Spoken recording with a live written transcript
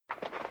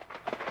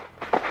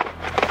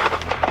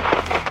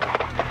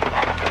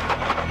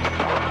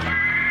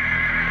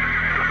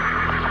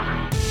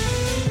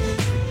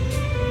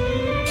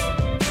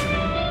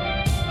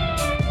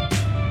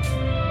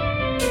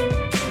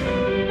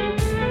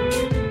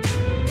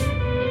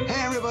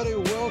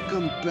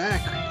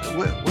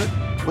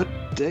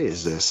day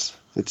is this?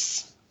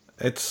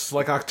 It's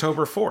like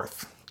October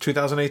 4th,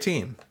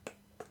 2018.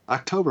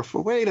 October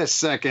 4th. Wait a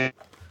second.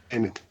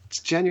 And it's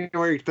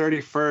January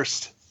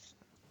 31st,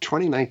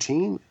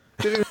 2019?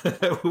 Dude.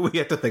 We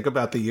have to think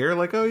about the year.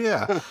 Like, oh,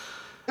 yeah.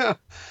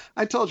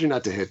 I told you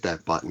not to hit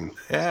that button.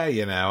 Yeah,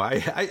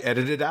 I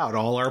edited out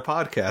all our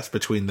podcasts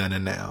between then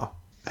and now.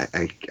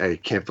 I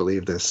can't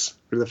believe this.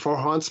 The 4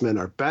 Hauntsmen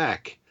are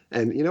back.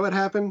 And you know what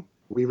happened?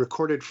 We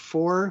recorded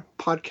 4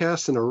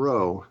 podcasts in a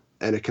row,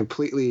 and it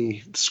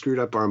completely screwed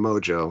up our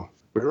mojo.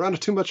 We were on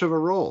too much of a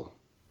roll.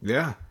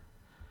 Yeah.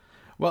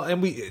 Well,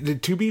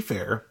 and to be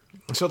fair,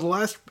 so the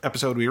last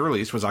episode we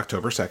released was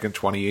October 2nd,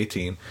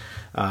 2018.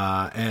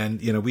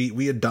 And,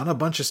 we had done a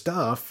bunch of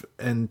stuff,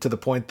 and to the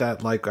point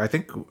that, like, I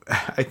think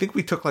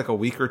we took like a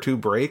week or 2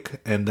 break,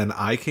 and then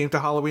I came to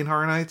Halloween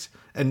Horror Nights,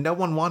 and no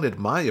one wanted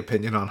my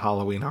opinion on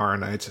Halloween Horror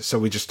Nights, so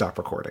we just stopped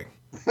recording.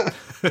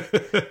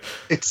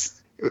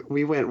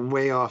 We went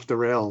way off the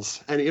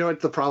rails. And you know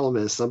what the problem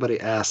is? Somebody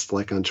asked,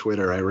 like, on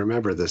Twitter, I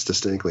remember this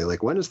distinctly,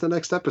 like, when is the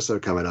next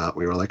episode coming out?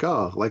 We were like,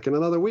 oh, like in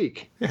another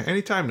week. Yeah,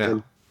 anytime now.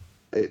 And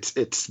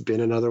it's been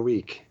another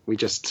week. We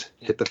just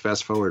hit the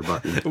fast forward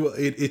button. Well,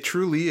 it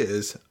truly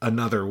is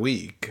another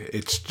week.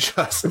 It's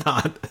just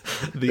not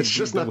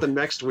not the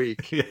next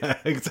week. Yeah,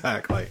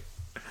 exactly.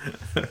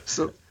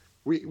 So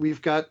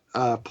we've got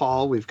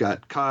Paul, we've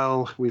got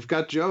Kyle, we've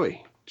got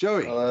Joey.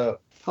 Joey. Hello.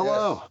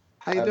 Yes.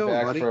 How you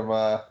doing, buddy?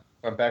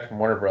 I'm back from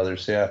Warner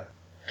Brothers, yeah.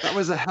 That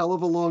was a hell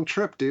of a long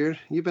trip, dude.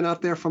 You've been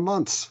out there for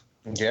months.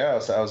 Yeah,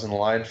 I was in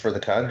line for the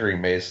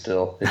Conjuring maze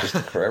still. It just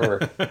took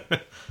forever.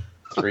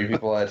 3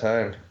 people at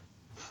a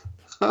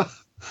time.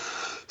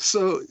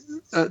 So,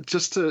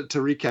 just to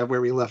recap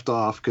where we left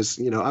off,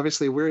 because,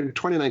 obviously we're in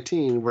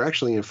 2019. We're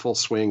actually in full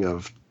swing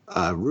of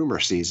rumor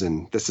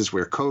season. This is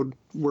where code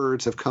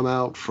words have come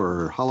out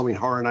for Halloween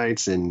Horror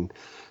Nights in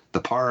the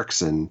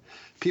parks, and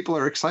people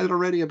are excited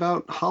already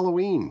about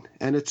Halloween,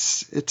 and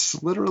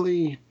it's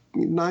literally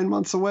 9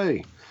 months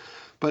away.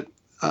 But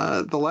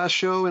the last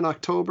show in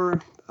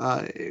October,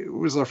 it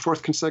was our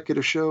 4th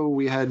consecutive show.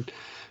 We had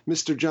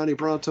Mr. Johnny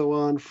Bronto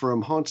on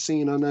from Haunt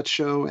Scene on that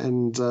show,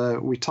 and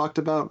we talked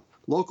about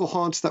local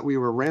haunts that we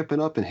were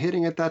ramping up and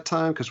hitting at that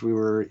time because we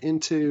were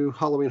into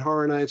Halloween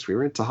Horror Nights. We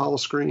were into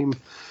Howl-O-Scream.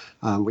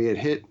 We had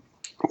hit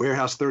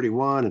Warehouse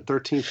 31 and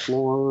 13th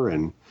Floor,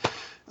 and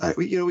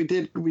we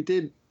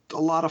did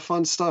a lot of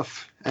fun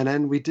stuff, and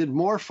then we did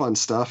more fun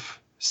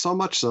stuff, so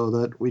much so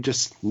that we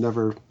just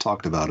never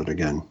talked about it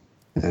again,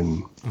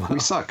 and we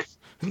suck.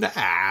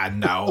 Nah,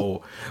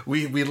 no.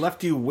 We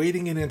left you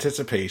waiting in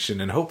anticipation,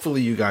 and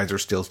hopefully you guys are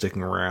still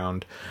sticking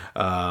around,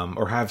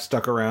 or have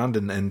stuck around,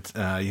 and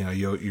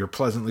you're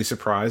pleasantly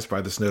surprised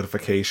by this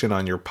notification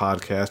on your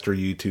podcast or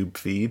YouTube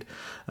feed.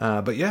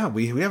 But yeah,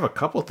 we have a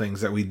couple things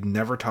that we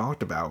never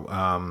talked about.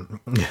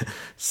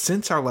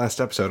 Since our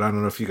last episode, I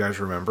don't know if you guys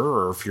remember,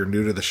 or if you're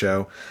new to the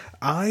show,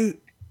 I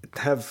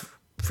have,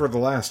 for the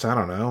last, I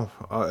don't know,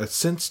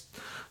 since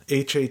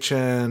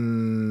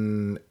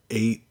HHN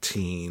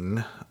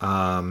 18,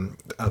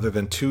 other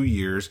than 2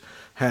 years,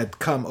 had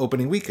come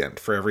opening weekend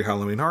for every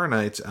Halloween Horror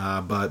Nights,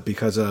 but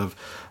because of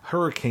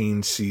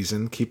hurricane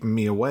season keeping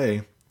me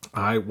away,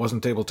 I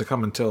wasn't able to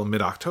come until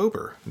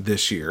mid-October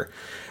this year.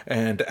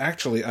 And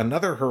actually,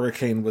 another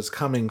hurricane was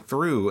coming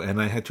through,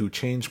 and I had to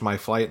change my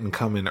flight and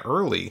come in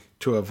early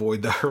to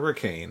avoid the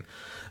hurricane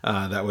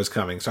that was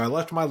coming. So I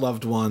left my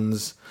loved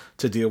ones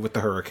to deal with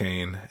the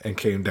hurricane and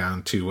came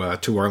down to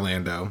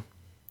Orlando.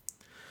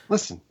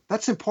 Listen,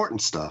 that's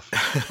important stuff,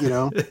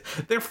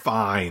 They're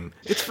fine.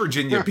 It's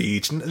Virginia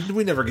Beach.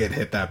 We never get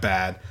hit that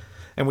bad.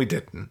 And we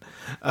didn't.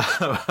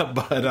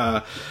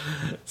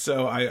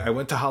 So I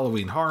went to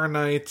Halloween Horror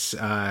Nights.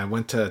 I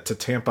went to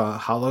Tampa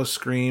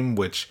Howl-O-Scream,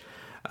 which,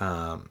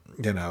 I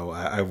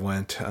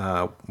went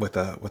with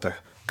a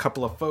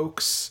couple of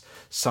folks,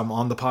 some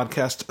on the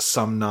podcast,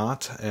 some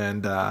not.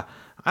 And I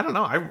don't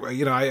know.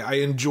 I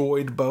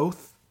enjoyed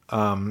both.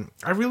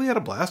 I really had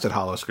a blast at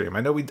Howl-O-Scream.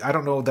 I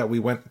don't know that we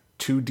went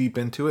too deep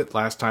into it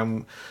last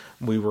time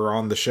we were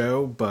on the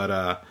show, but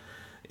I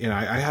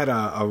had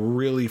a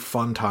really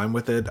fun time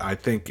with it. I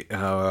think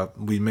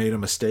we made a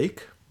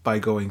mistake by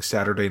going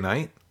Saturday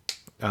night,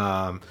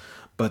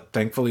 but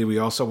thankfully we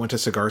also went to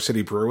Cigar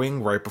City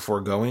Brewing right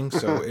before going,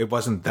 so it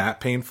wasn't that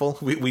painful.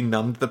 We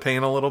numbed the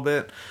pain a little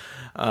bit,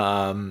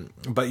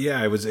 but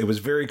yeah, it was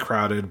very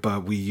crowded.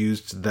 But we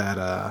used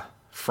that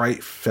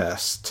Fright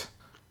Feast.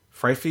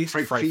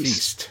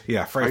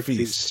 Yeah, Fright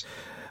Feast.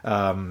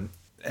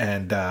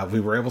 And we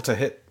were able to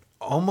hit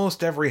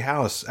almost every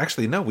house.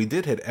 Actually, no, we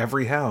did hit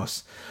every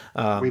house.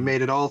 We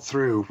made it all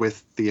through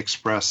with the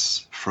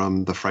express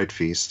from the Fright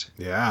Feast.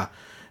 Yeah,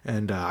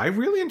 and I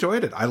really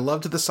enjoyed it. I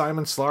loved the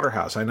Simon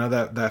Slaughterhouse. I know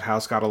that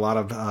house got a lot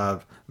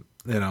of,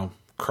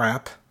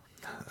 crap.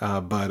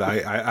 But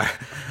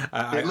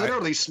it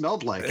literally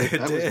smelled like it.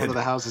 That was one of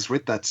the houses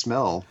with that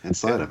smell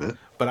inside of it.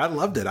 But I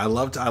loved it. I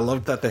loved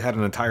that they had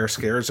an entire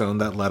scare zone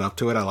that led up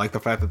to it. I like the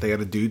fact that they had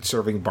a dude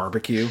serving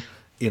barbecue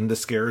in the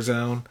scare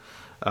zone.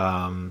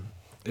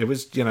 it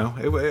was,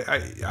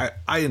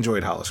 I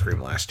enjoyed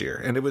Howl-O-Scream last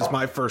year, and it was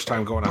my first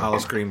time going to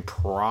Howl-O-Scream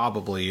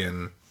probably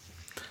in,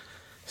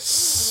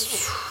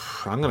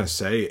 I'm going to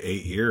say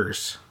 8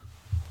 years.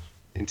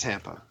 In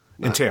Tampa.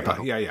 In Tampa,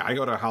 yeah. I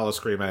go to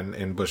Howl-O-Scream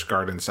in Busch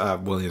Gardens,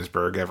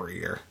 Williamsburg every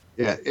year.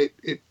 Yeah,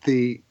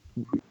 the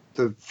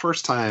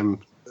first time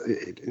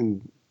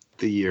in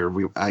the year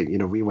we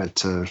went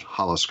to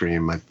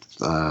Howl-O-Scream.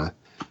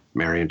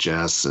 Mary and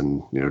Jess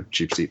and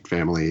Cheap Seat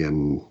family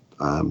and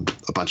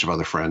a bunch of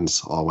other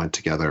friends all went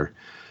together.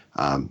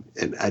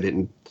 And I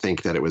didn't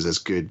think that it was as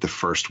good the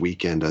first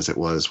weekend as it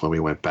was when we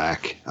went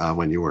back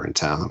when you were in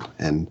town.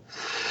 And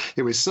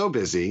it was so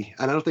busy.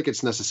 And I don't think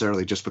it's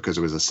necessarily just because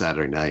it was a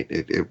Saturday night.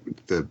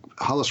 The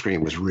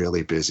Howl-O-Scream was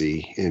really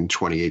busy in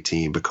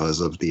 2018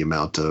 because of the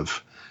amount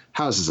of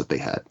houses that they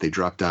had. They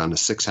dropped down to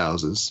 6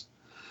 houses.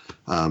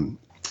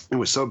 It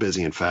was so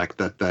busy, in fact,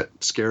 that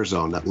scare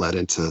zone that led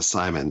into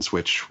Simon's,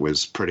 which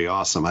was pretty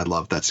awesome. I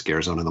loved that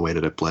scare zone and the way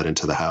that it led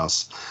into the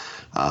house.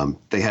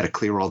 They had to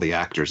clear all the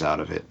actors out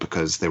of it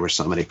because there were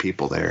so many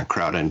people there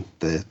crowding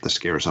the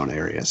scare zone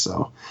area.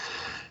 So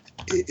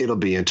it'll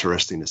be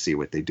interesting to see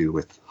what they do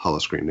with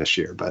Howl-O-Scream this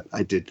year. But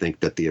I did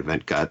think that the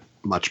event got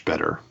much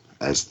better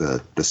as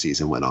the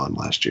season went on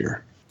last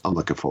year. I'm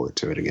looking forward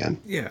to it again.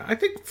 Yeah, I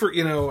think for,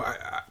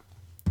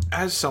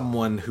 as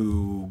someone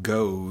who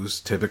goes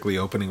typically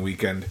opening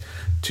weekend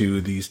to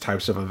these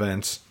types of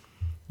events,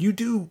 you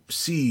do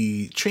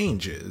see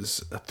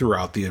changes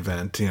throughout the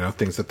event,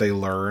 things that they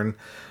learn.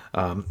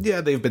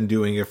 They've been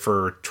doing it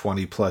for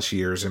 20 plus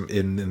years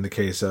in the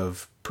case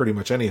of pretty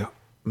much any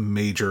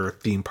major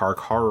theme park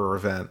horror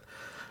event.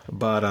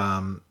 But,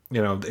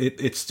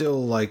 it's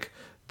still like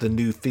the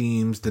new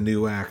themes, the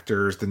new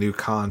actors, the new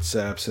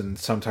concepts, and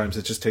sometimes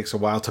it just takes a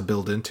while to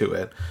build into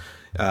it.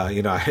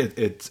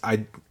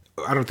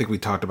 I don't think we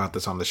talked about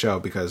this on the show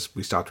because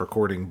we stopped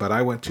recording, but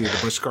I went to the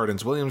Busch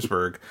Gardens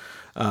Williamsburg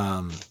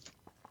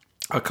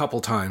a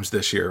couple times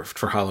this year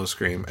for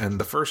Howl-O-Scream, and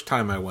the first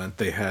time I went,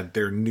 they had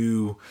their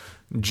new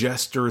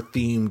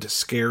jester-themed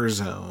scare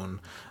zone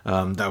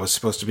that was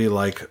supposed to be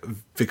like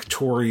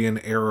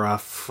Victorian-era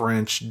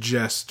French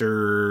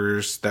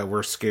jesters that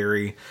were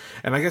scary,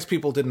 and I guess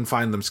people didn't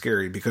find them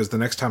scary because the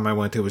next time I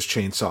went, it was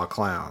chainsaw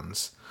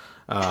clowns.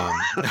 And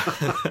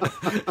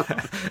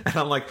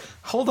I'm like,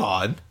 hold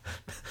on.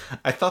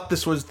 I thought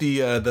this was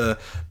the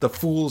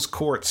Fool's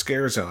Court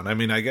scare zone. I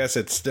mean, I guess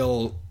it's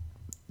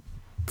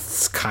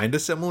kind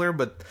of similar,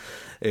 but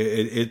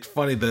it's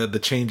funny the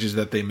changes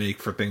that they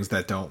make for things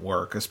that don't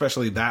work.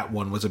 Especially that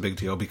one was a big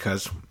deal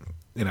because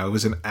it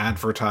was an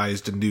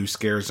advertised new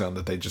scare zone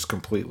that they just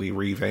completely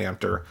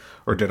revamped or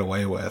did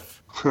away with.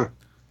 Huh.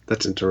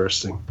 That's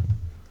interesting.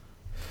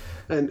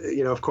 And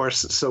of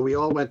course, so we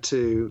all went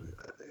to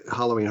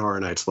Halloween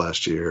Horror Nights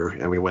last year,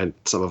 and we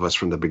went, some of us,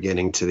 from the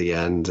beginning to the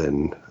end.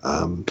 And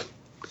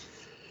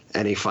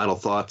any final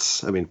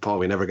thoughts? I mean, Paul,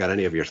 we never got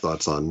any of your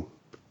thoughts on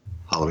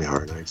Halloween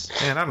Horror Nights.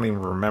 Man, I don't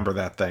even remember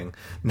that thing.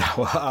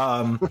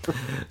 No.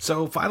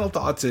 So final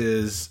thoughts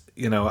is,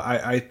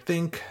 I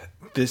think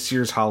this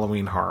year's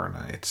Halloween Horror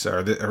Nights,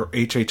 or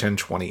HHN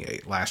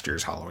 28, last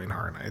year's Halloween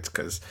Horror Nights,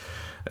 because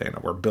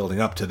we're building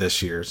up to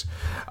this year's.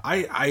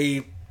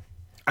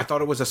 I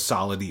thought it was a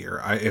solid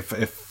year.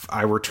 If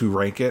I were to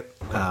rank it,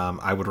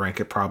 I would rank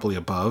it probably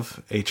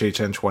above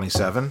HHN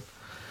 27.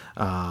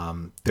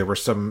 There were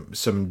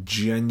some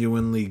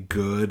genuinely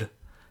good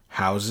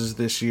houses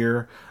this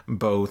year,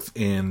 both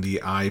in the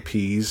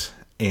IPs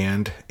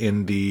and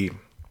in the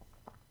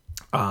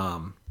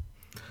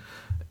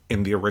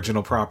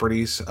original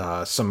properties.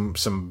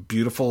 Some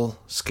beautiful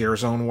scare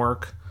zone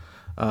work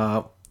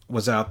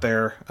was out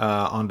there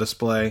on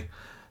display.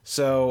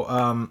 So,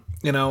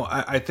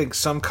 I think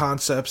some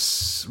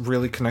concepts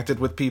really connected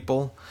with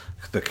people.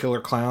 The killer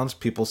clowns,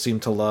 people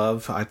seem to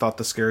love. I thought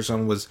the scare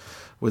zone was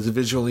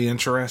visually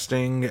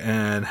interesting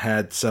and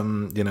had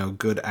some,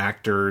 good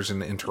actors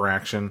and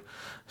interaction.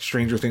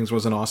 Stranger Things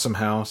was an awesome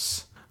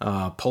house.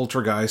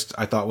 Poltergeist,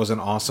 I thought, was an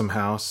awesome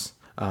house.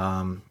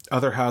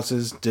 Other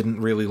houses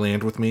didn't really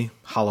land with me.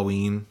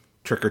 Halloween,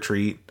 Trick or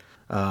Treat.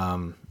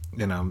 I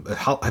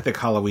think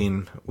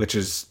Halloween, which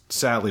is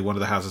sadly one of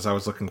the houses I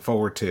was looking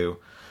forward to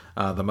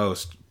the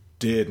most,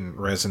 didn't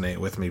resonate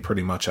with me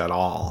pretty much at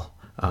all.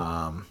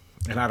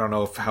 And I don't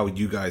know how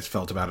you guys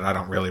felt about it. I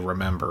don't really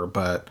remember,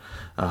 but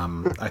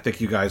I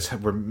think you guys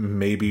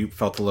maybe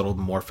felt a little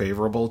more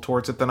favorable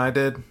towards it than I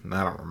did.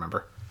 I don't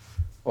remember.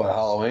 What,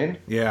 Halloween?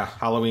 Yeah,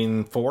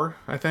 Halloween 4,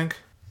 I think.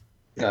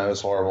 No, it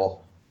was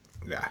horrible.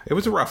 Yeah, it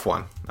was a rough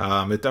one.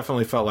 It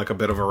definitely felt like a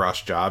bit of a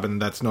rush job,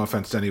 and that's no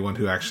offense to anyone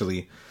who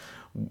actually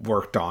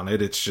worked on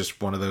it. It's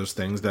just one of those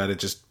things that it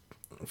just,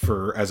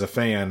 as a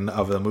fan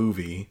of the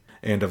movie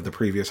and of the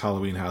previous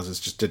Halloween houses,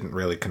 just didn't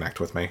really connect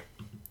with me.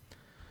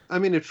 I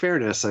mean, in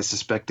fairness, I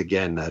suspect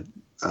again that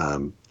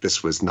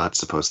this was not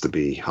supposed to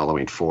be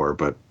Halloween 4,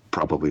 but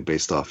probably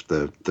based off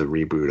the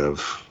reboot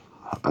of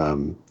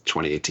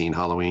 2018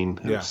 Halloween.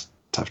 It was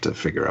tough to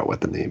figure out what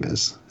the name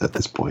is at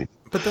this point.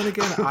 But then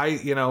again,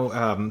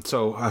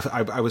 so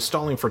I was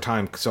stalling for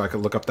time so I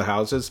could look up the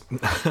houses.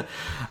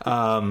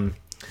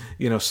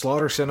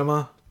 Slaughter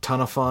Cinema,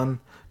 ton of fun.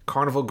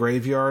 Carnival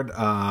Graveyard,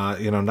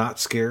 not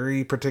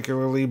scary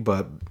particularly,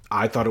 but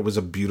I thought it was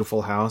a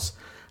beautiful house.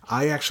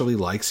 I actually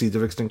like Seeds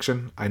of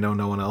Extinction. I know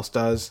no one else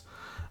does.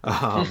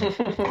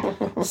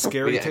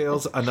 Scary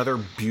Tales, another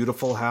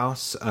beautiful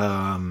house.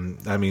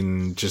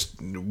 Just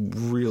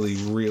really,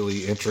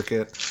 really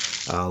intricate.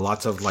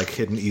 Lots of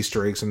hidden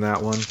Easter eggs in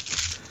that one.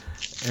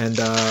 And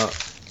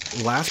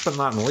last but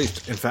not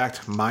least, in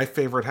fact, my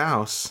favorite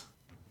house,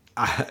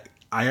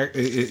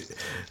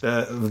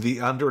 the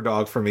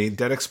underdog for me,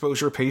 Dead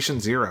Exposure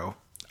Patient Zero.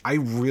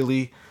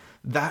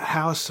 That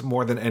house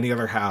more than any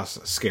other house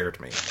scared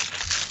me.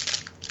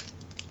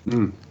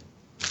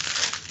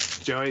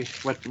 Joey,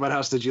 what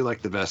house did you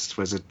like the best?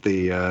 Was it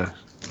the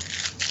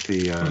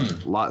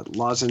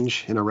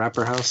lozenge in a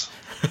wrapper house?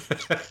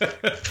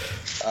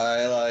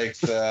 I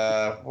liked.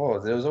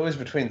 It was always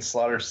between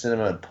Slaughter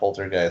Cinema and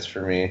Poltergeist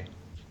for me.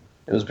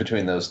 It was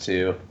between those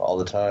two all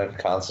the time,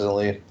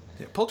 constantly.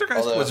 Yeah,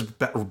 Poltergeist was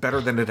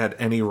better than it had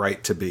any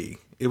right to be.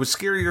 It was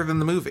scarier than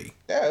the movie.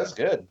 Yeah, it was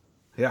good.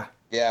 Yeah.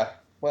 Yeah.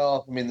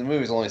 Well, the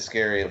movie's only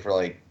scary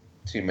for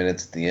 2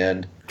 minutes at the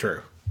end.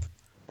 True.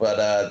 But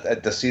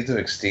at the Seeds of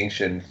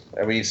Extinction,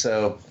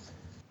 so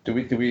do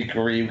we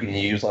agree we can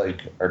use our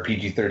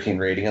PG-13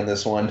 rating on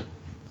this one?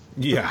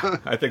 Yeah,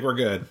 I think we're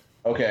good.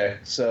 Okay,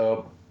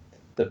 so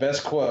the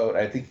best quote,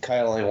 I think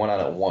Kyle only went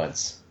on it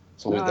once.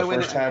 So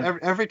first time,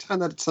 every time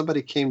that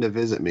somebody came to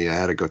visit me, I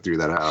had to go through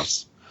that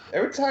house.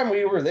 Every time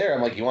we were there,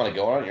 I'm like, "You want to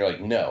go on it?" You're like,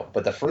 "No."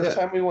 But the first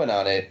time we went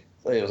on it,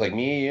 it was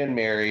me and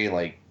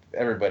Mary,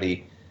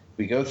 everybody.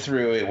 We go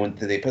through it when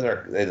they put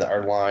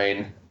our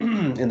line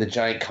in the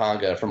giant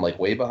conga from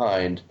way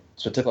behind,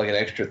 so it took an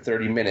extra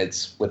 30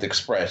 minutes with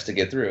Express to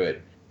get through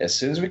it. As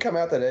soon as we come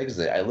out that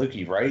exit, I look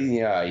you right in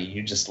the eye.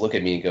 You just look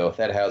at me and go,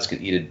 "That house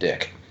could eat a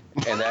dick,"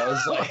 and that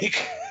was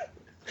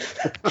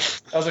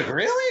I was like,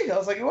 "Really?" I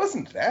was like, "It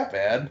wasn't that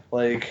bad."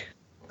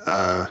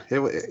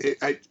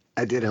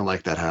 I didn't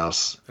like that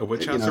house.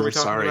 Which house are we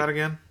talking about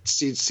again?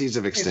 Seeds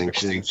of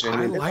Extinction.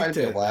 I liked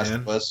it,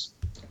 man.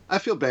 I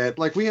feel bad.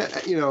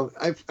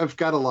 I've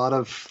got a lot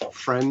of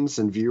friends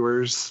and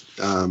viewers,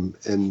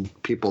 and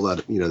people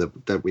that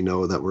that we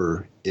know that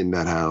were in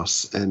that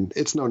house, and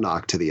it's no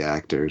knock to the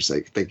actors.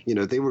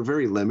 They were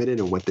very limited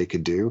in what they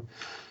could do.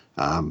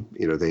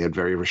 They had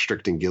very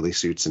restricting ghillie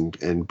suits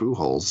and boo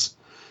holes.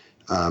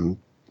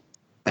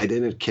 I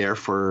didn't care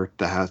for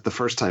the house the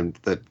first time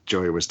that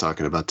Joey was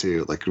talking about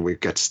too. We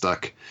got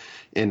stuck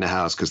in the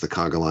house because the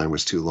conga line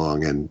was too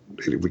long, and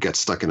we got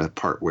stuck in a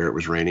part where it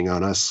was raining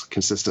on us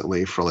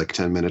consistently for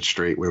 10 minutes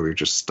straight, where we were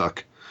just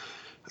stuck.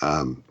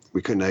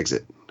 We couldn't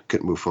exit,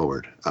 couldn't move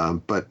forward.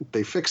 But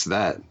they fixed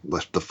that,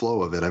 the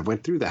flow of it. I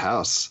went through the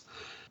house,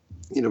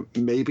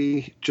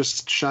 maybe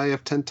just shy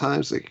of 10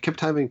 times. They kept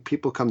having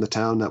people come to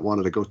town that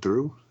wanted to go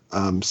through.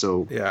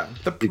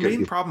 The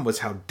main problem was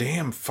how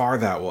damn far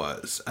that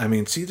was.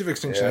 Seeds of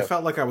Extinction, I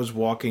felt like I was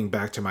walking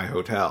back to my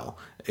hotel.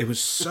 It was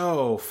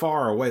so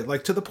far away,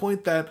 to the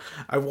point that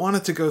I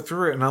wanted to go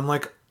through it, and I'm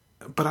like,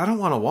 but I don't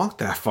want to walk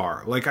that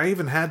far. I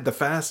even had the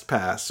Fast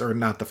Pass, or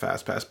not the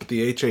Fast Pass, but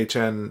the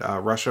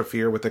HHN Russia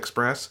Fear with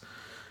Express.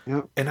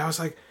 Yep. And I was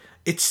like,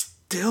 it's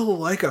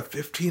still a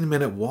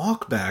 15-minute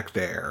walk back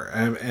there.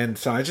 And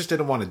so I just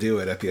didn't want to do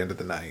it at the end of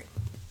the night.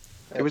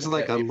 It was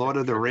like a Lord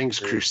of the Rings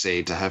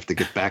crusade to have to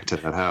get back to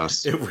that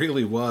house. It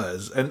really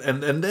was.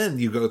 And then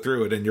you go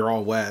through it and you're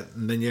all wet,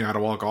 and then you got to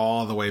walk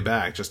all the way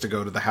back just to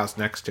go to the house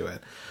next to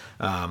it,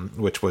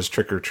 which was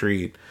Trick or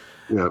Treat.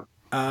 Yeah.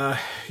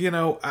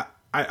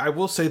 I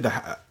will say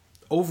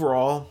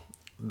overall,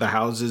 the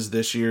houses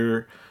this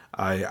year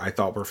I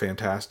thought were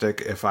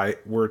fantastic. If I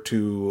were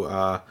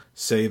to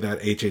say that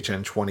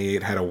HHN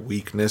 28 had a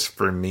weakness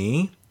for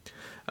me,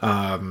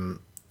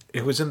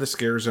 it was in the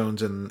scare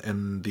zones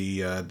and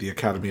the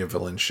Academy of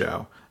Villains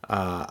show.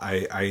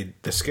 The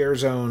scare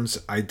zones,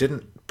 I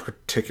didn't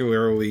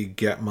particularly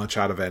get much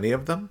out of any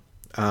of them.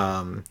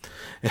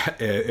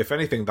 If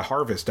anything, the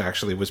Harvest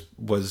actually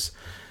was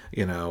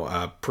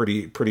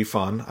pretty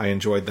fun. I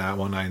enjoyed that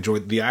one.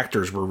 The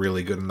actors were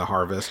really good in the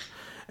Harvest,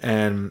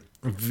 and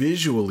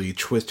visually,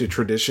 Twisted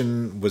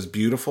Tradition was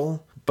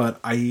beautiful. But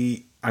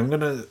I'm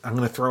gonna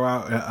throw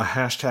out a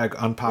hashtag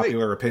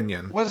unpopular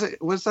opinion.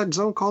 Was that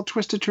zone called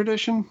Twisted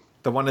Tradition?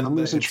 The one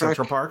in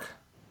Central Park?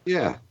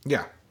 Yeah.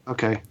 Yeah.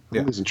 Okay.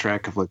 I'm losing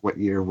track of what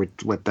year,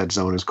 what that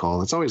zone is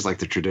called. It's always the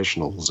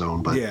traditional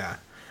zone, but yeah.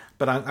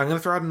 But I'm gonna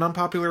throw out an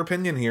unpopular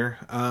opinion here.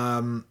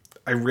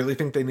 I really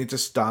think they need to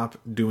stop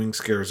doing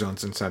scare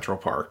zones in Central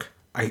Park.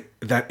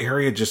 That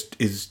area just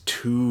is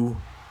too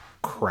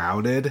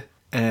crowded,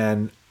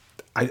 and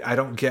I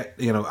don't get,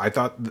 I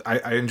thought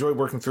I enjoy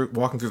walking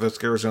through those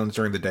scare zones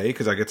during the day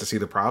because I get to see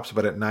the props,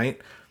 but at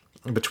night,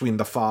 between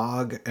the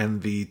fog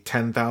and the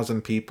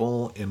 10,000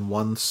 people in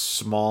one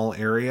small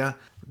area,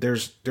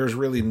 there's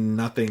really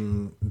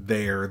nothing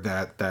there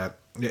that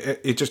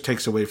it just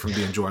takes away from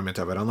the enjoyment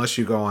of it, unless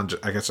you go on,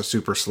 I guess, a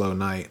super slow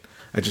night.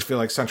 I just feel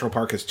like Central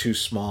Park is too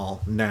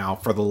small now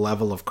for the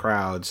level of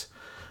crowds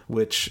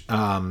which,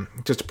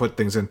 just to put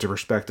things into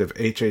perspective,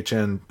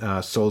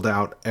 HHN sold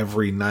out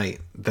every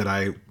night that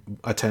I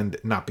attend,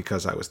 not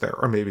because I was there,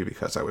 or maybe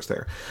because I was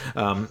there,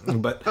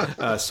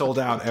 but sold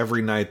out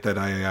every night that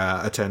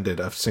I attended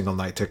of single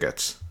night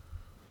tickets.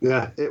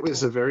 Yeah, it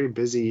was a very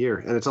busy year,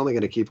 and it's only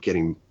going to keep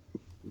getting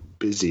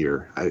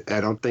busier.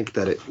 I don't think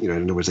that it,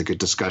 and there was a good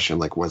discussion,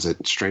 like, was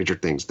it Stranger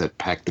Things that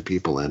packed the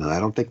people in? And I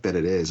don't think that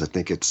it is. I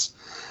think it's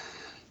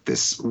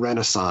this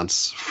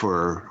renaissance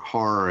for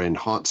horror and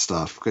haunt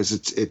stuff, because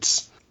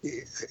it's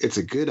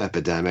a good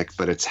epidemic,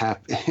 but it's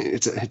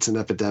an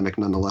epidemic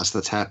nonetheless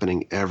that's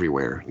happening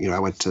everywhere. I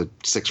went to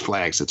Six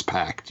Flags, it's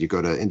packed. You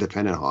go to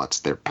independent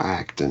haunts, they're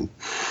packed. And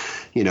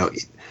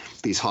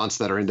these haunts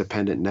that are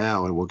independent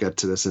now, and we'll get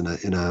to this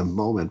in a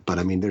moment, but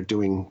I mean, they're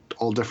doing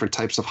all different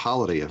types of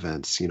holiday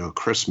events,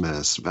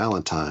 Christmas,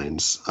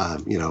 Valentine's,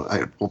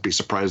 I won't be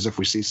surprised if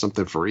we see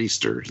something for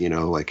Easter,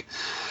 like,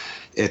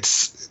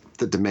 it's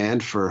the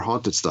demand for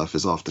haunted stuff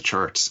is off the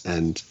charts.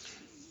 And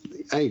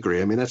I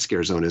agree. I mean, that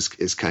scare zone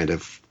is kind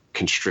of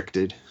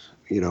constricted,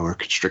 or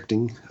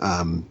constricting.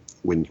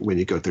 When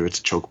you go through its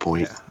choke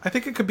point. Yeah. I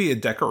think it could be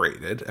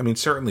decorated. I mean,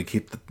 certainly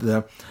keep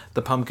the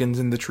pumpkins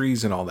and the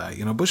trees and all that.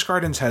 Busch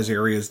Gardens has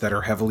areas that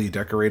are heavily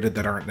decorated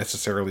that aren't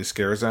necessarily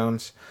scare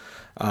zones,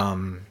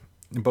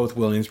 both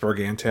Williamsburg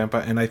and Tampa.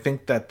 And I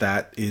think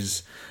that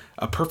is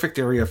a perfect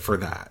area for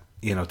that,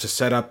 to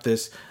set up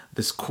this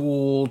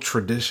cool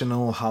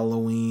traditional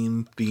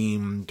Halloween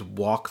themed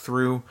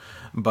walkthrough,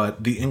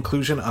 but the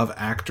inclusion of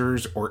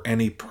actors or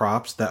any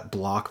props that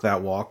block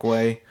that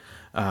walkway,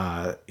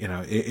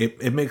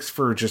 it makes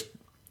for just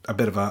a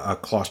bit of a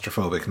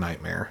claustrophobic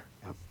nightmare.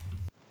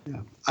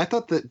 Yeah, I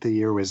thought that the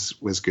year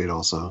was good.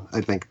 Also,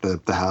 I think the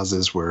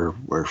houses were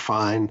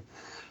fine.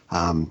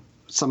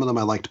 Some of them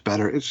I liked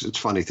better. It's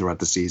funny throughout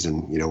the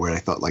season, where I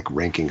thought like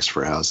rankings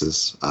for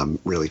houses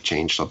really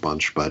changed a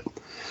bunch, but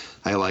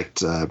I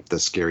liked the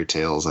Scary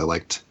Tales. I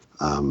liked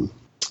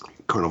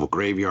Carnival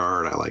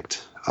Graveyard. I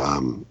liked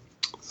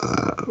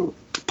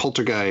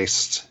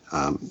Poltergeist.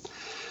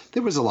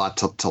 There was a lot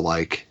to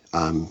like.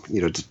 I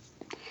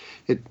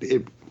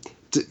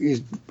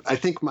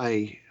think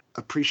my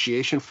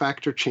appreciation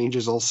factor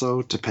changes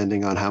also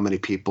depending on how many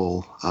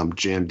people I'm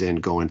jammed in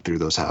going through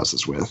those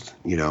houses with,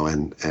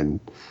 and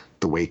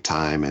the wait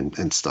time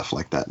and stuff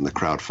like that, and the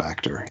crowd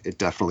factor. It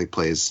definitely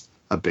plays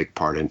a big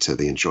part into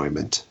the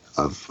enjoyment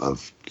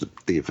of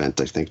the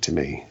event, I think, to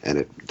me.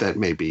 And that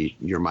may be,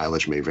 your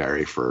mileage may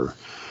vary for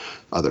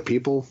other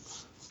people,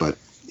 but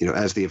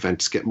as the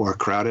events get more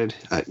crowded,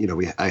 I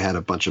had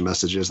a bunch of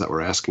messages that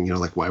were asking,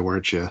 like, why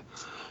weren't you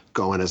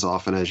going as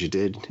often as you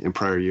did in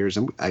prior years?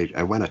 And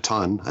I went a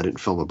ton. I didn't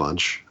film a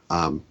bunch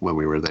when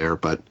we were there,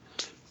 but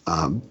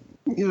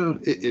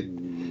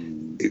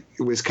it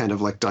was kind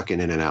of like ducking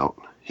in and out,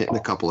 hitting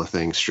a couple of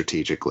things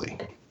strategically.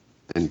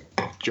 And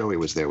Joey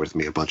was there with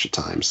me a bunch of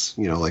times.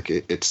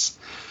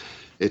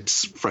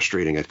 It's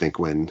frustrating, I think,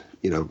 when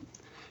you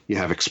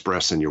have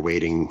Express and you're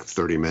waiting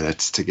 30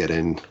 minutes to get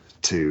in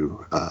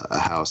to a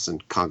house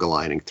and conga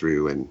lining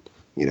through, and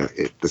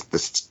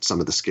some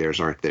of the scares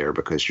aren't there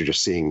because you're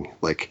just seeing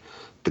like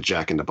the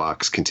Jack in the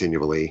Box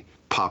continually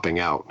popping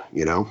out.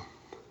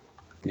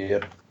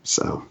 Yep.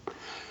 So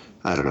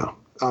I don't know,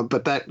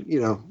 but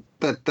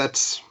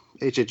that's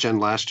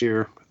HHN last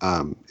year.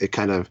 It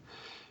kind of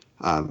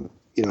and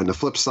the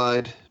flip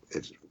side,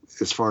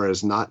 as far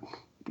as not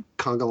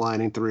conga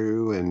lining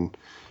through and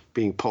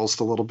being pulsed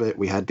a little bit,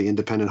 we had the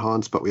independent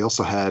haunts, but we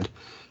also had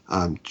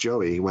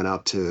Joey went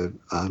out to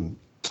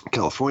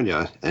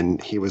California,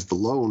 and he was the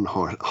lone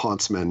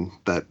hauntsman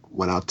that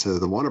went out to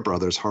the Warner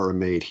Brothers Horror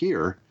Made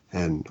here,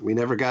 and we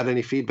never got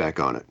any feedback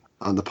on it,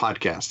 on the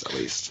podcast at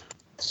least.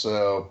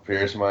 So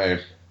here's my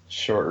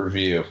short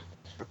review.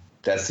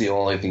 That's the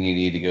only thing you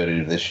need to go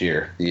to this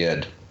year. The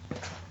end.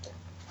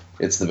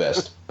 It's the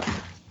best.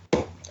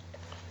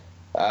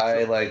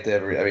 I liked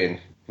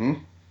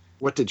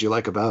What did you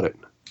like about it?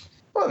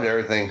 Loved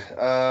everything.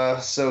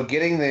 So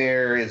getting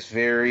there is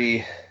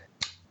very...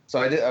 So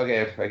I did...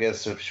 Okay, I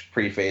guess I should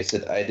preface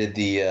it. I did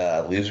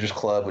the Losers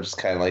Club, which is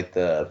kind of like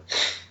the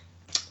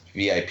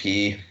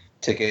VIP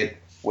ticket,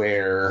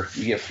 where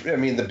you get... I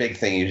mean, the big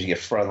thing is you get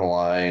front of the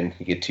line,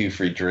 you get 2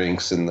 free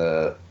drinks in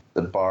the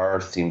bar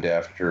themed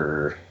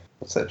after...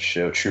 What's that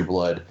show? True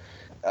Blood.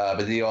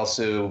 But you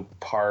also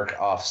park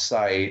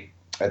off-site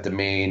at the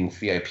main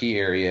VIP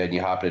area, and you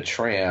hop in a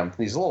tram.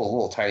 These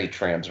little tiny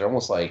trams. They're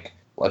almost like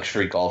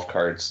luxury golf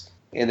carts.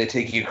 And they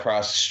take you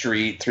across the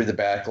street through the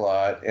back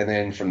lot, and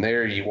then from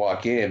there you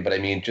walk in. But I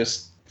mean,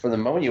 just from the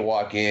moment you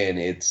walk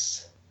in,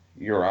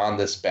 you're on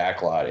this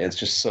back lot. And it's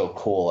just so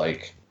cool,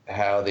 like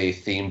how they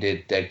themed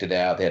it, decked it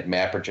out. They had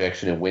map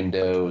projection and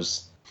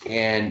windows.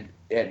 And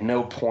at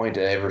no point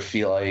did I ever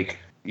feel like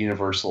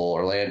Universal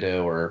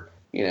Orlando or,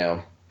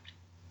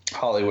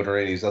 Hollywood or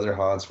any of these other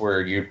haunts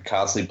where you're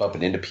constantly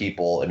bumping into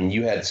people. I mean,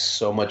 you had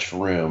so much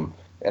room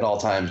at all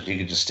times. You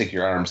could just stick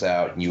your arms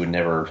out and you would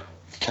never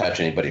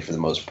touch anybody for the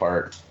most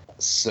part.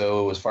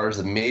 So as far as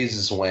the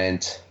mazes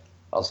went,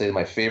 I'll say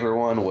my favorite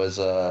one was,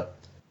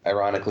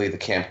 ironically, the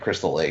Camp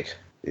Crystal Lake.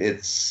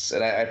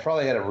 And I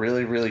probably had a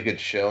really, really good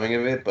showing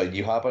of it, but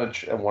you hop on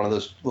one of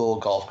those little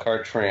golf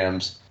cart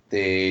trams.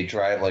 They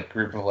drive like a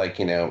group of 8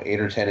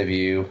 or 10 of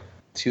you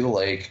to the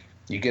lake.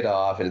 You get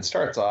off, and it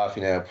starts off,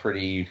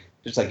 pretty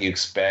just like you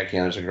expect.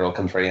 There's a girl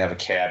comes ready to have a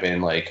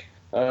cabin, like,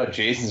 oh,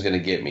 Jason's going to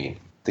get me.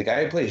 The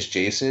guy who plays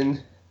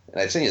Jason,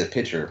 and I sent you the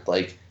picture,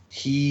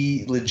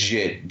 he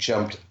legit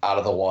jumped out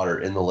of the water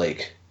in the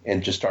lake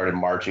and just started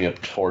marching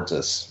up towards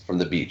us from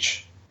the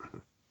beach.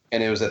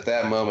 And it was at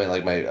that moment, I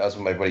was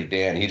with my buddy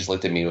Dan, he just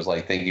looked at me and was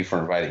like, thank you for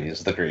inviting me. This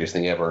is the greatest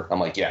thing ever. I'm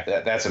like,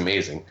 yeah, that's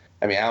amazing.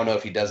 I mean, I don't know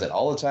if he does it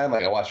all the time.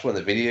 I watched one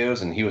of the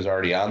videos and he was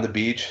already on the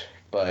beach,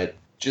 but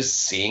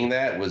just seeing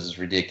that was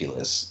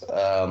ridiculous.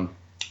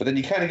 But then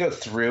you kind of go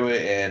through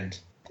it, and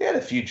they had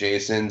a few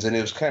Jasons, and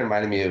it was kind of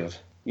reminding me of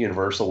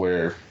Universal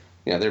where,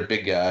 they're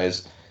big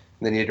guys.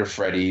 And then you had your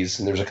Freddy's,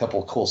 and there's a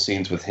couple of cool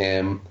scenes with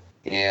him.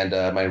 And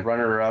my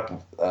runner-up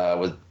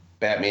with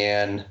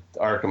Batman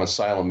Arkham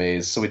Asylum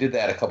maze. So we did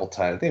that a couple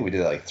times. I think we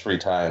did it 3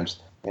 times.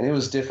 And it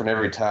was different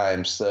every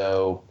time.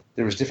 So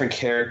there was different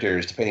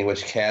characters depending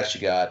which cast you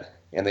got.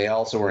 And they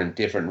also were in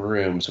different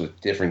rooms with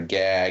different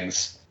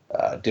gags,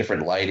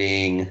 different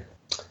lighting.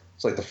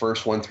 It's the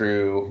first one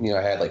through,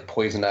 I had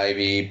Poison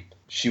Ivy.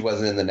 She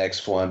wasn't in the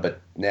next one, but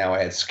now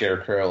I had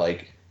Scarecrow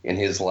in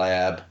his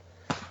lab.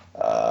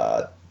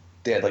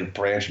 They had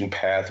branching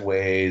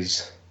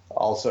pathways.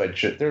 Also,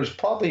 there was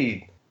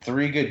probably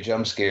 3 good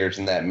jump scares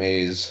in that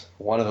maze.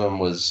 One of them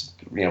was,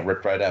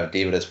 ripped right out of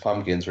David S.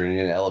 Pumpkins, where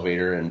you're in an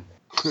elevator and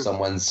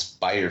someone's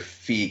by your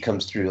feet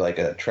comes through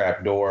a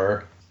trap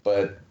door.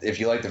 But if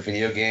you like the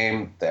video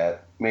game,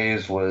 that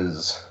maze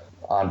was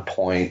on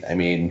point. I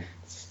mean,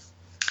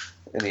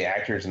 and the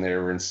actors in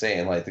there were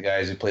insane. The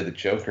guys who played the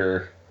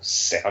Joker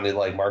sounded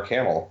like Mark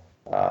Hamill.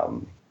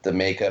 The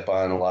makeup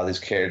on a lot of these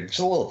characters, just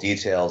little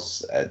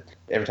details.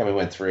 Every time we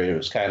went through, it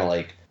was kind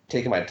of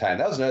taking my time.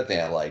 That was another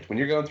thing I liked. When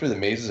you're going through the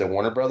mazes at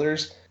Warner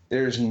Brothers,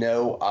 there's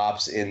no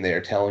ops in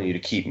there telling you to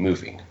keep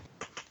moving.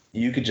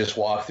 You could just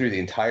walk through the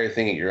entire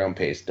thing at your own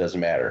pace. It doesn't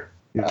matter.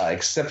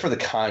 Except for The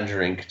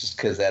Conjuring, just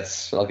because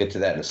I'll get to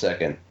that in a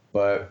second.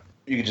 But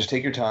you could just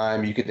take your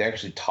time. You could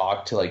actually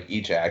talk to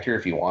each actor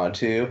if you want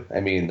to. I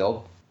mean,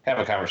 they'll have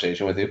a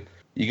conversation with you.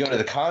 You go to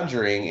The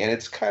Conjuring, and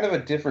it's kind of a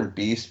different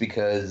beast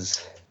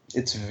because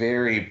it's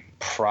very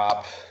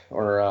prop,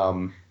 or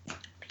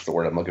what's the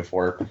word I'm looking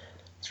for?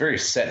 It's very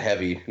set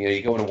heavy.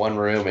 You go into one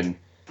room and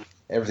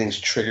everything's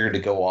triggered to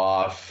go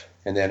off,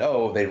 and then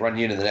they run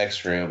you into the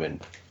next room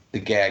and the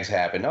gags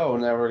happen. Oh,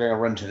 now we're gonna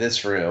run to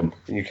this room,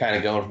 and you're kind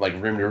of going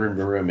from room to room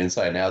to room,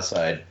 inside and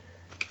outside.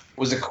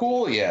 Was it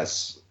cool?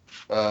 Yes.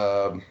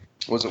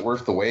 Was it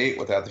worth the wait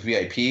without the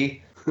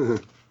VIP?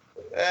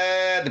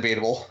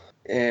 Debatable.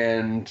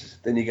 And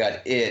then you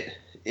got it.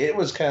 It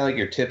was kind of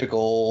your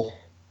typical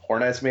Horror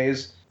Nights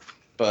maze,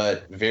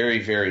 but very,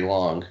 very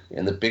long.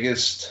 And the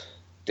biggest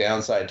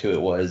downside to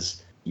it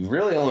was you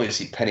really only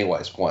see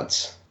Pennywise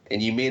once.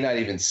 And you may not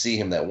even see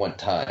him that one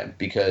time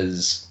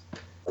because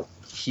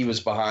he was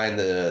behind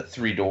the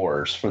 3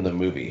 doors from the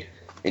movie.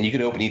 And you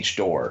could open each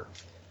door.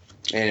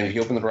 And if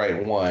you open the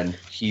right one,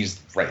 he's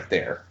right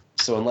there.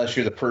 So unless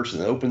you're the person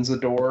that opens the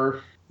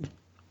door,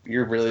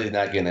 you're really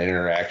not getting an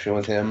interaction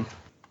with him.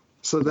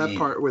 So that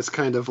part was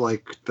kind of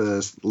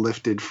the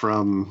lifted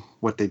from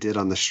what they did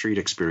on the Street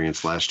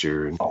Experience last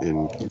year in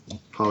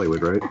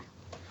Hollywood, right?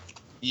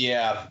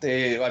 Yeah,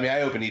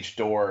 I opened each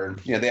door,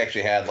 and they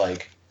actually had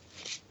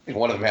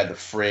one of them had the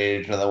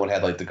fridge, another one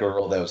had the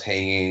girl that was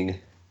hanging,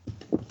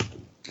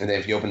 and then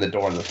if you open the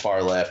door on the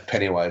far left,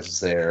 Pennywise is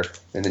there,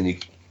 and then you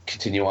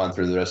continue on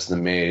through the rest of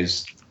the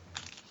maze.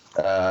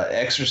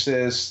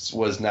 Exorcist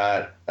was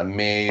not a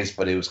maze,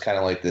 but it was kind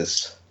of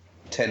this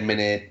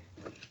 10-minute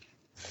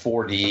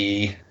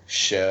 4D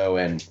show,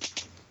 and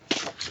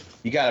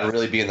you got to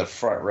really be in the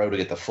front row to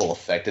get the full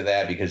effect of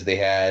that because they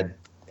had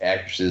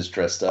actresses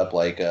dressed up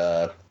like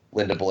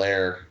Linda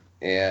Blair,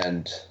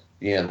 and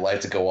the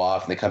lights would go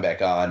off and they come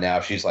back on. Now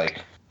she's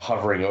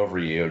hovering over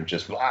you and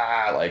just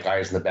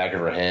eyes in the back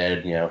of her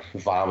head,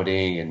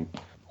 vomiting and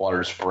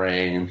water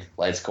spraying,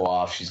 lights go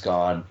off, she's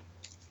gone.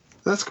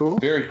 That's cool.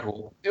 Very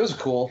cool. It was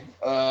cool.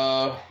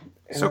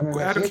 So,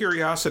 out of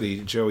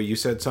curiosity, Joey, you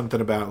said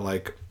something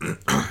about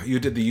you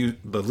did the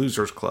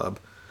Losers Club.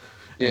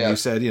 Yeah. And you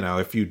said,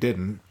 if you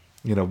didn't,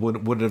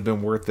 wouldn't have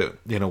been worth it,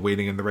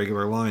 waiting in the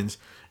regular lines.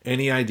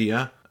 Any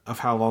idea of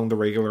how long the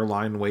regular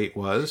line wait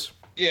was?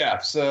 Yeah.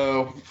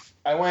 So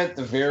I went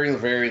the very,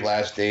 very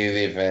last day of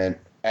the event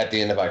at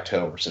the end of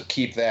October. So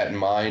keep that in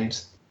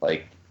mind.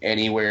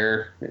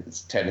 Anywhere,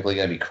 it's technically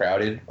going to be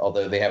crowded,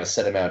 although they have a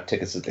set amount of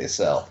tickets that they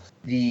sell.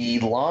 The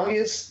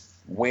longest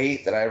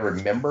wait that I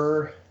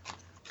remember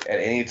at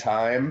any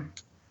time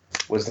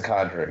was The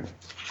Conjuring.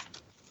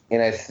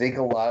 And I think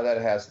a lot of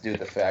that has to do with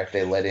the fact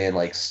they let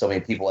in so many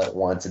people at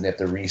once and they have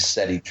to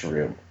reset each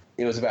room.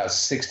 It was about a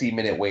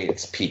 60-minute wait at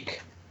its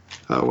peak.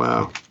 Oh,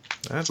 wow.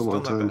 That's a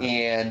long time.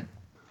 And,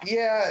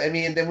 yeah, I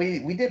mean, then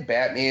we did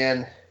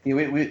Batman.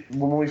 When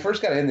we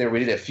first got in there, we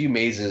did a few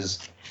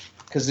mazes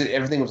because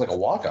everything was a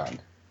walk-on.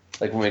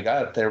 When we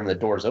got up there when the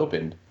doors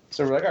opened.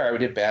 So we're like, all right, we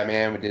did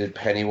Batman, we did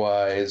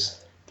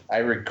Pennywise. I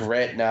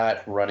regret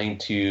not running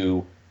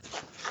to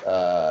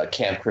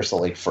Camp Crystal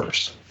Lake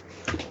first.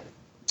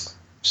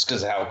 Just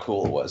because of how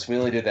cool it was. We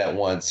only did that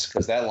once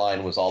because that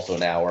line was also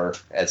an hour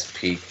at its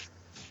peak.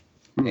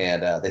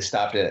 And they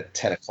stopped it at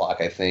 10 o'clock,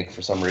 I think,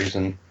 for some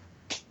reason.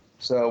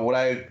 So would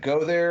I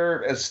go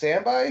there as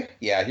standby?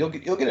 Yeah, you'll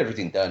get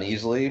everything done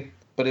easily.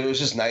 But it was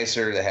just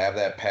nicer to have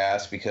that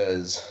pass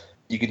because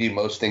you could do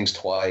most things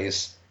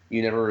twice.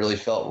 You never really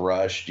felt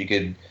rushed.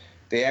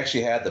 They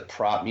actually had the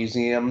prop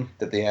museum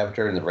that they have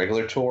during the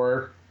regular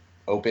tour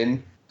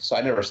open. So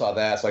I never saw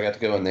that, so I got to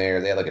go in there.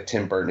 They had like a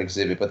Tim Burton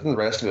exhibit, but then the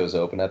rest of it was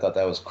open. I thought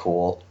that was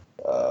cool.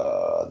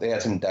 They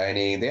had some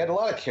dining. They had a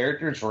lot of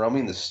characters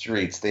roaming the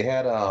streets. They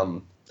had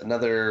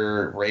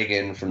another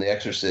Reagan from The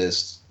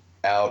Exorcist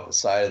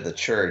outside of the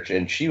church,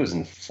 and she was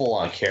in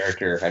full-on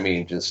character. I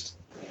mean, just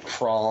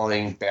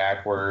crawling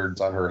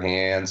backwards on her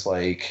hands,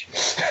 like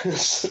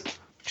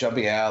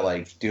jumping out,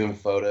 like doing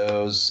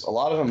photos. A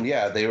lot of them,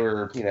 yeah, they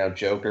were,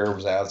 Joker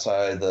was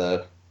outside,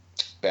 the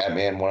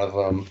Batman, one of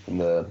them, in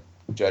the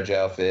Judge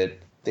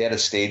outfit. They had a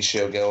stage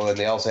show going.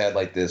 They also had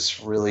like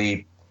this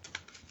really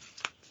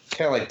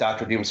kind of like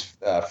Dr. Doom's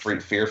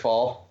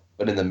Fearfall,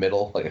 but in the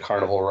middle, like a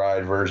carnival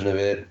ride version of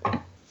it.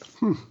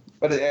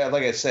 But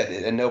like I said,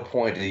 at no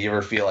point did you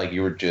ever feel like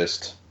you were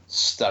just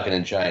stuck in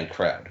a giant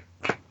crowd.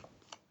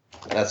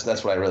 That's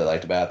what I really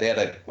liked about it. They had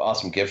an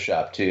awesome gift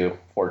shop too.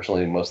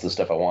 Fortunately, most of the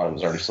stuff I wanted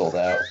was already sold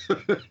out.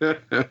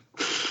 Yeah,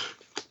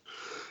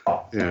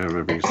 I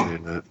remember you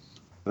saying that.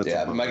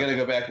 Am I going to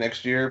go back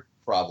next year?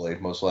 Probably,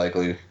 most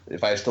likely.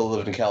 If I still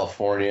lived in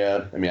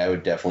California, I mean, I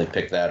would definitely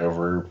pick that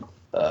over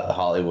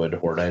Hollywood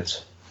Horror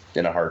Nights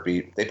in a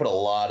heartbeat. They put a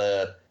lot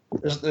of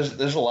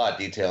there's a lot of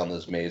detail in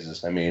those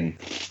mazes. I mean,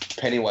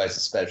 Pennywise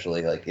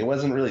especially. Like, it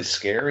wasn't really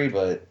scary,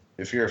 but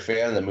if you're a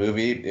fan of the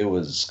movie, it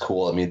was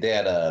cool. I mean, they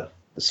had the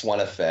Swan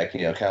effect,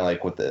 kind of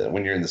like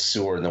when you're in the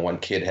sewer and the one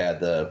kid had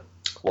the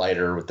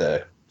lighter with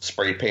the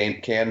spray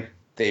paint can.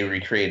 They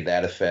recreated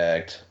that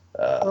effect.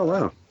 Oh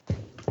wow.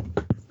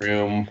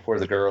 Room where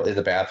the girl in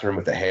the bathroom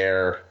with the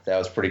hair, that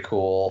was pretty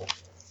cool.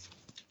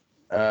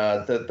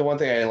 The one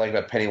thing I didn't like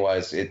about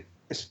Pennywise,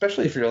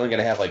 especially if you're only going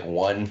to have like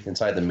one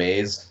inside the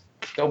maze,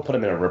 don't put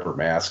him in a ripper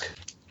mask.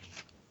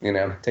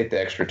 Take the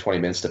extra 20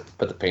 minutes to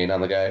put the paint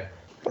on the guy.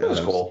 It was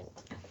cool.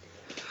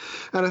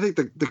 And I think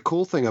the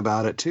cool thing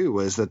about it too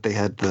was that they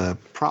had the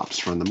props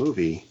from the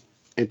movie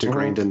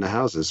integrated in the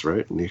houses,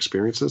 right? And the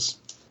experiences.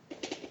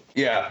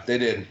 Yeah, they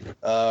did.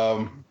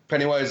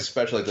 Pennywise,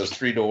 especially, like those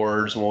 3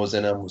 doors and what was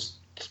in them was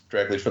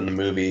directly from the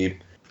movie.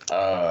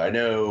 I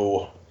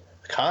know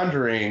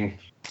Conjuring,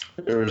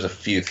 there was a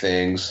few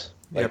things.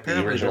 Like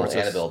the original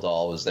Annabelle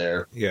doll was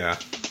there. Yeah.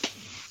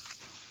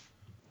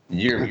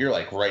 You're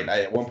like right.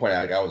 At one point,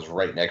 I was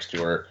right next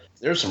to her.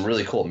 There's some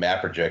really cool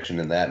map projection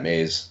in that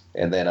maze.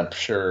 And then I'm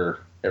sure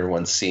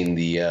everyone's seen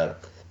the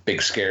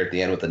big scare at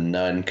the end with the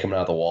nun coming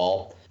out of the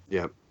wall.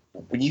 Yep.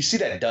 When you see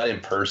that done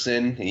in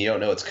person and you don't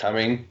know it's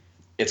coming,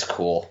 it's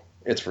cool.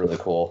 It's really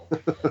cool.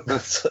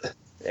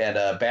 And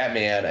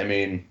Batman, I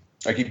mean,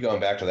 I keep going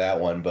back to that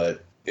one,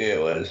 but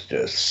it was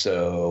just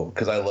so...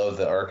 Because I love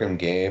the Arkham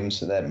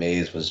games, and that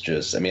maze was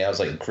just... I mean, I was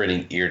like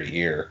grinning ear to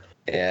ear.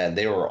 And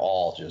they were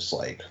all just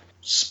like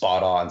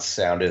spot on,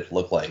 sounded,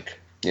 looked like,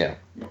 the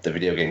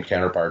video game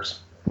counterparts.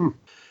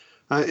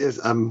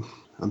 I'm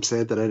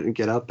sad that I didn't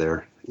get out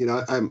there.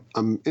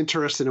 I'm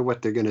interested in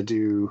what they're going to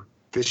do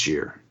this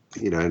year.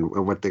 And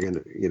what they're going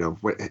to,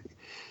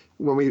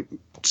 when we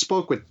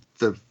spoke with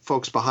the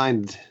folks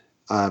behind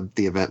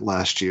the event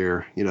last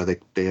year,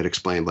 they had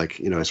explained, like,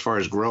 as far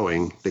as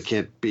growing, they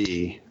can't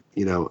be,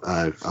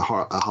 a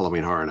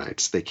Halloween Horror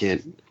Nights. They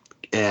can't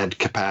add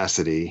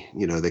capacity.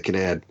 They can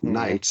add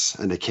nights,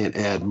 and they can't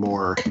add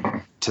more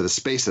to the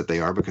space that they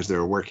are because they're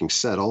a working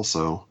set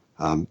also.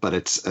 But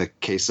it's a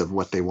case of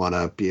what they want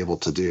to be able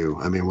to do.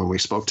 I mean, when we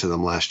spoke to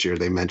them last year,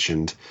 they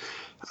mentioned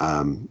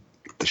The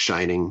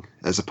Shining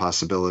as a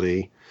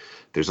possibility.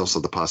 There's also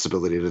the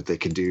possibility that they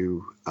could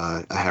do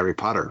a Harry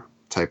Potter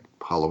type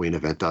Halloween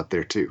event out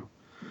there too.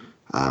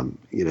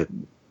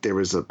 There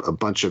was a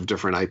bunch of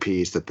different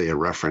IPs that they had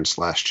referenced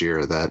last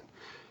year that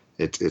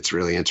it's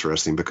really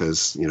interesting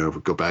because, if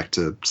we go back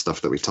to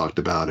stuff that we talked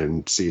about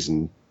in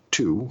season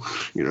 2,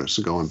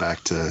 so going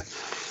back to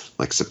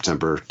like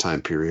September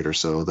time period or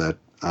so, that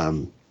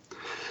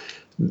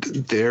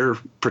they're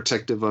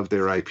protective of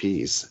their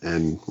IPs,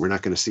 and we're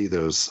not going to see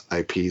those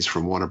IPs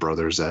from Warner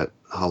Brothers at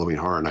Halloween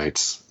Horror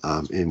Nights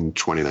in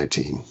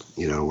 2019.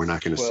 We're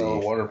not going to see.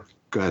 Go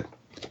ahead.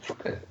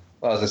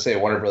 Well, as I say,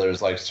 Warner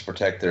Brothers likes to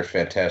protect their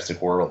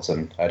fantastic worlds,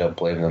 and I don't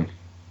blame them.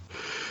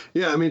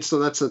 Yeah, I mean, so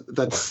that's.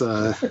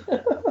 I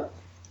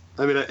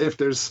mean, if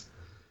there's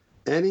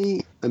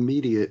any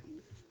immediate,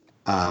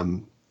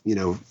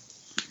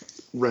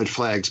 red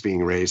flags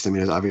being raised, I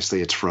mean,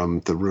 obviously it's from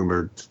the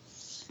rumored,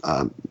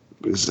 I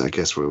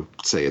guess we'll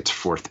say it's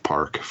 4th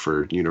park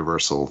for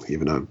Universal,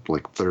 even a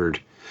third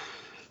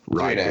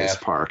ride base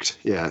parked.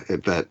 Yeah,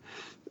 it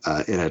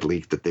had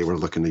leaked that they were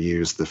looking to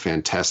use the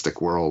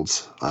Fantastic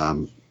Worlds,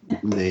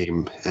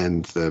 name,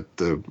 and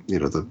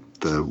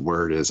the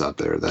word is out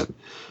there that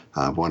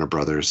Warner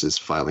Brothers is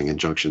filing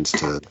injunctions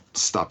to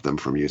stop them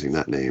from using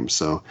that name.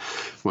 So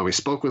when we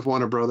spoke with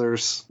Warner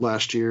Brothers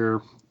last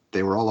year,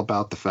 they were all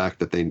about the fact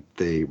that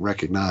they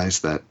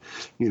recognize that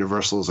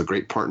Universal is a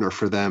great partner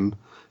for them,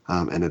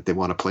 and that they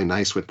want to play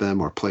nice with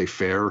them or play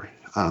fair.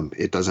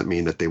 It doesn't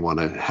mean that they want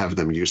to have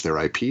them use their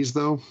IPs,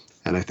 though.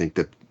 And I think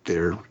that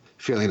they're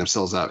feeling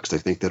themselves out because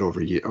I think that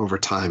over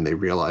time they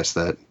realized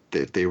that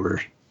they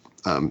were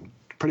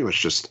pretty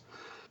much just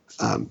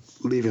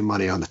leaving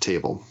money on the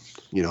table,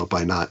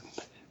 by not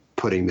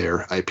putting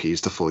their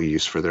IPs to full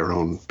use for their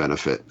own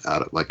benefit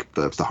out of like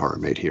the Horror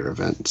Made Here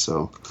event.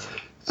 So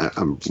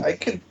I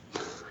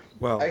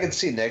could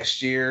see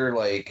next year,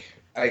 like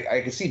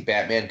I could see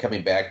Batman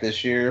coming back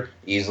this year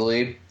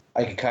easily.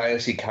 I could kind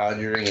of see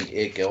Conjuring and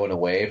It going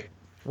away.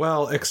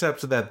 Well,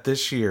 except that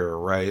this year,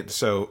 right?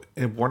 So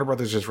Warner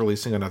Brothers is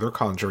releasing another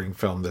Conjuring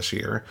film this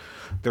year.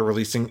 They're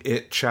releasing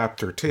It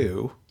Chapter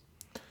 2.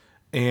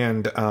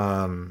 And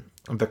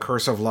The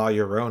Curse of La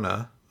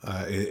Llorona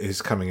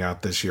is coming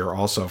out this year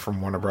also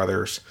from Warner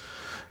Brothers.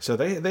 So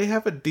they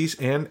have a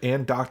decent...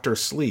 And Doctor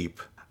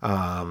Sleep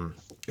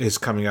is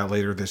coming out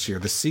later this year,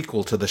 the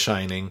sequel to The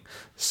Shining.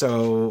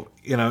 So,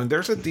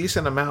 there's a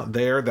decent amount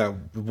there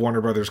that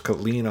Warner Brothers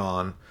could lean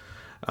on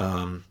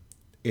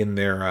in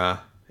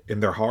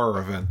their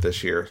horror event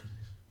this year.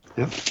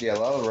 Yep. Yeah,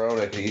 La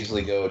Llorona could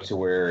easily go to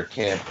where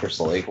Camp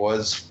Crystal Lake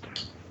was.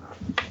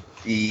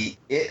 The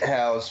It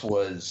house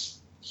was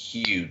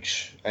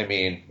huge. I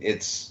mean,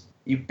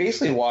 you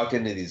basically walked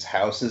into these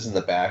houses in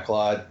the back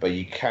lot, but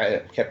you kind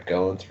of kept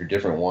going through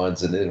different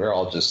ones, and they were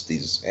all just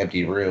these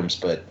empty rooms,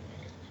 but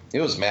it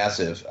was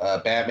massive.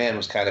 Batman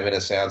was kind of in a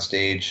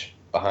soundstage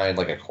behind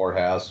like a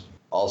courthouse,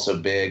 also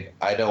big.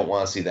 I don't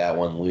want to see that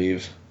one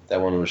leave.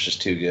 That one was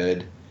just too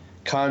good.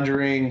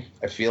 Conjuring,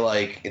 I feel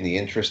like in the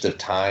interest of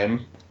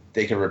time,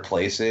 they could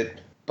replace it,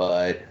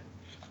 but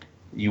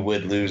you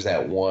would lose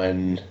that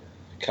one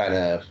kind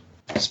of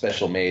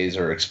special maze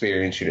or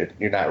experience you're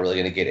not really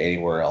going to get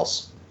anywhere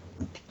else.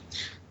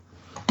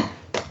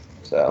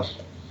 So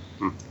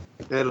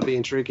it'll be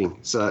intriguing.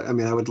 So I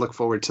mean, I would look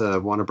forward to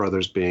Warner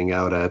Brothers being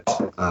out at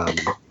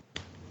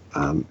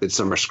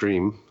MidSummer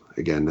Scream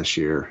again this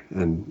year,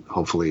 and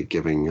hopefully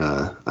giving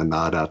a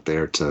nod out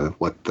there to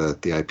what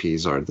the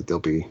IPs are that they'll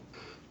be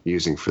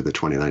using for the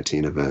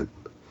 2019 event.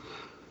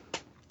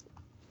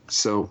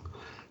 So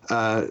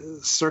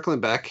circling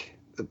back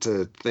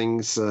to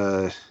things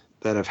that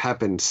have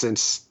happened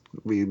since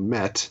we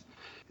met,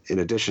 in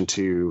addition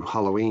to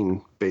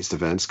Halloween-based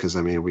events, because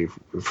I mean,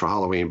 for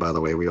Halloween, by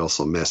the way, we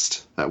also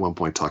missed at one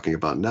point talking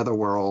about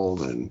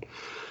Netherworld and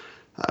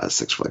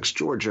Six Flags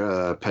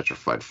Georgia,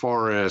 Petrified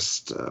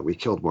Forest. We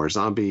killed more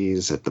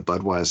zombies at the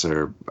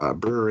Budweiser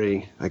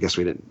brewery. I guess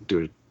we didn't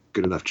do a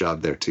good enough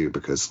job there too,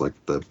 because like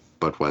the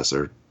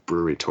Budweiser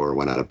brewery tour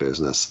went out of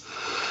business.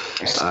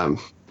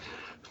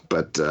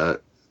 But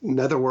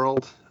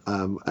Netherworld,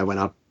 I went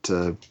out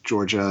to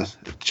Georgia,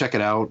 check it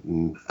out,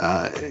 and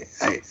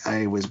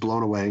I was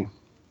blown away.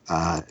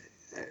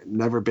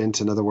 Never been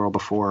to Netherworld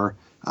before.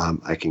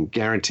 I can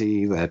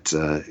guarantee that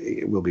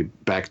we'll be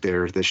back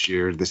there this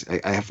year.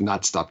 I have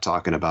not stopped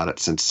talking about it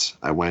since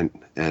I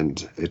went,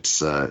 and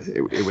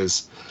it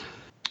was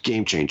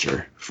game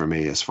changer for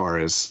me as far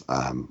as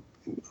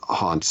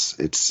haunts.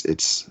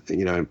 It's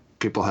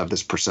people have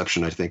this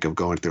perception, I think, of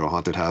going through a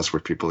haunted house where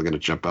people are going to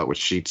jump out with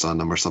sheets on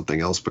them or something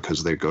else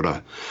because they go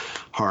to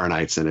Horror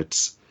Nights, and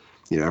it's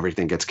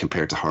everything gets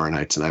compared to Horror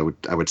Nights. And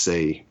I would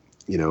say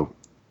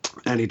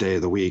any day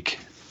of the week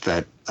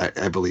that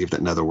I believe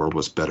that Netherworld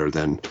was better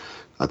than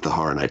at the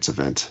Horror Nights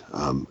event.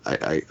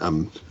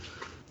 I'm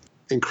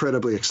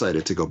incredibly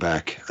excited to go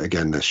back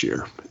again this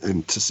year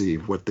and to see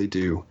what they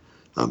do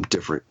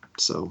different.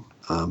 So,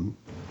 and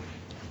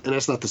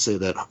that's not to say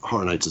that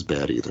Horror Nights is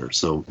bad either.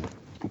 So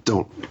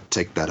don't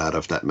take that out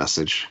of that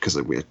message, because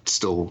we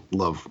still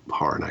love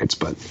Horror Nights,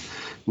 but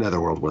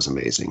Netherworld was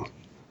amazing.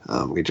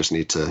 We just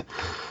need to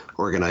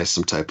organize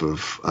some type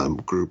of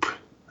group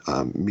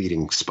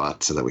meeting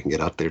spot so that we can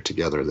get out there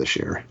together this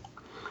year.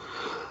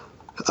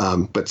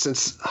 But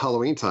since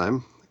Halloween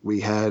time, we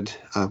had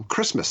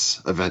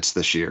Christmas events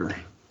this year.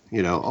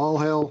 All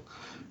hail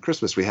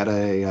Christmas. We had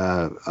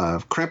a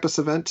Krampus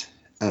event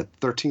at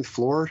 13th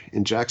floor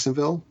in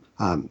Jacksonville.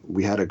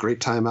 We had a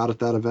great time out at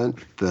that event.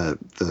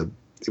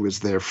 It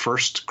was their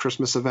first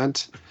Christmas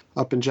event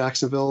up in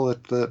Jacksonville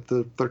at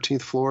the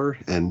 13th floor,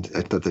 and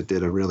I thought they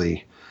did a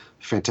really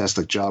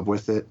fantastic job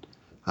with it.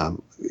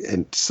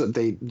 And so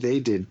they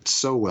did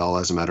so well,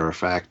 as a matter of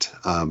fact,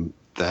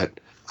 that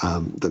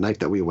the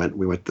night that we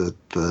went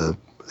the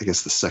I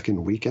guess the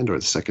second weekend or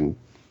the second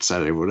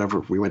Saturday, whatever,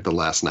 we went the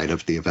last night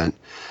of the event.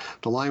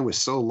 The line was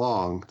so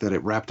long that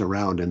it wrapped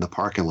around in the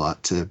parking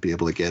lot to be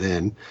able to get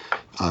in.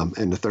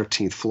 And the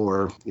 13th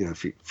floor,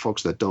 if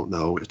folks that don't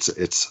know,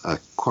 it's a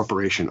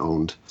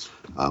corporation-owned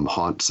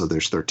haunt. So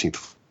there's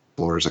 13th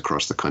floors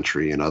across the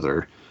country and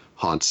other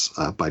haunts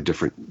by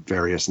different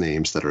various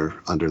names that are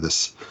under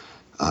this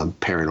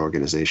parent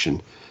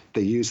organization.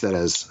 They use that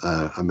as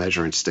a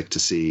measuring stick to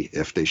see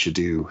if they should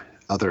do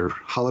other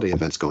holiday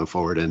events going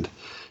forward. And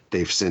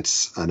they've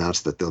since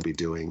announced that they'll be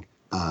doing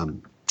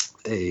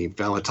a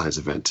Valentine's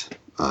event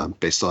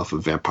based off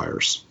of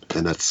vampires.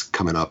 And that's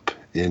coming up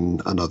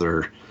in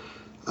another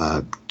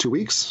 2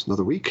 weeks,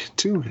 another week,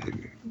 2.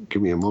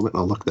 Give me a moment,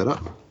 I'll look that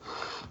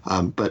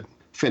up. But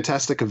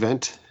fantastic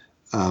event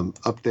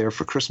up there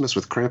for Christmas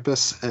with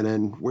Krampus. And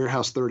then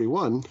Warehouse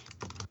 31,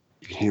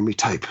 you can hear me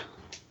type.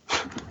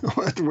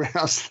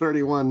 Warehouse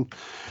 31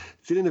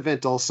 did an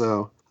event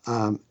also,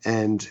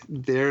 and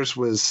theirs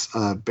was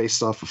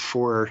based off of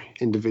 4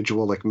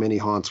 individual like mini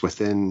haunts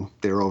within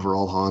their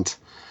overall haunt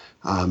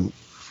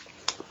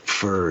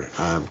for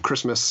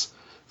Christmas.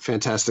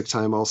 Fantastic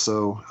time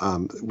also.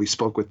 We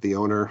spoke with the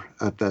owner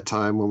at that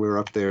time when we were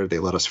up there. They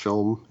let us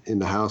film in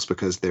the house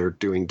because they're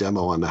doing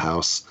demo on the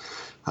house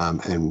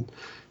and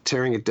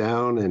tearing it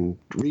down and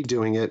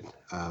redoing it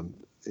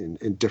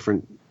in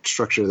different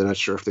structure. They're not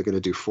sure if they're going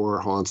to do 4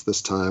 haunts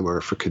this time or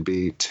if it could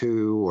be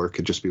 2 or it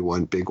could just be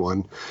one big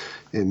one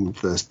in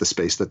the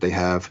space that they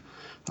have.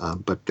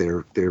 But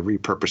they're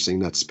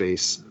repurposing that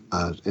space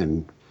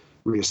and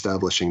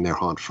reestablishing their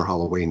haunt for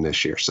Halloween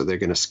this year. So they're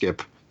going to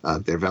skip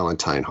their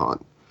Valentine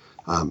haunt.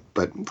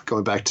 But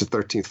going back to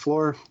 13th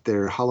floor,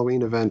 their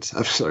Halloween event,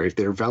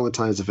 their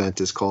Valentine's event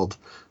is called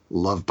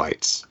Love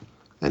Bites.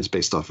 And it's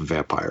based off of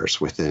vampires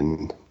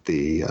within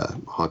the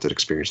haunted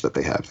experience that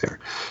they have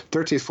there.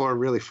 13th floor,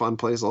 really fun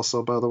place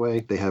also, by the way.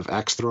 They have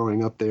axe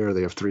throwing up there.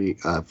 They have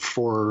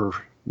 4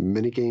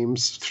 mini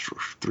games,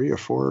 3 or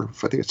 4.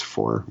 I think it's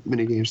 4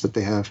 mini games that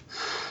they have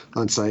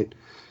on site.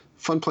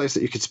 Fun place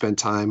that you could spend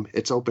time.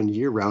 It's open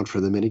year round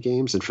for the mini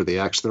games and for the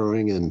axe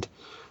throwing. And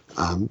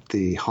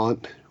the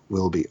haunt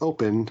will be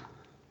open.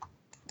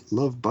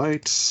 Love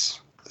Bites.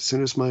 As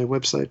soon as my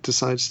website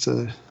decides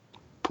to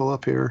pull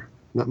up here.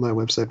 Not my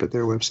website, but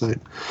their website.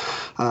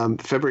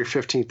 February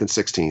 15th and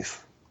 16th.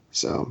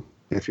 So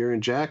if you're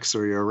in Jax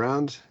or you're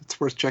around, it's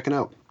worth checking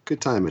out.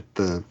 Good time at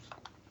the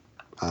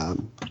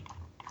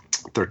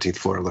 13th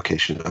floor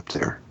location up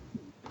there.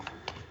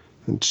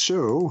 And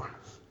so...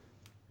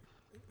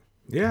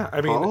 Yeah, I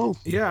mean,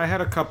 I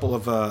had a couple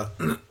of... well,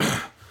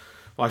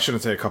 I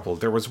shouldn't say a couple.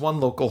 There was one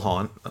local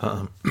haunt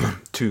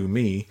to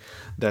me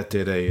that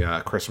did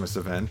a Christmas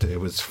event. It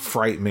was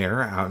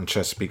Frightmare out in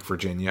Chesapeake,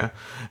 Virginia,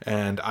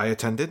 and I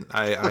attended.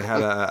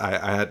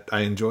 I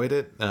enjoyed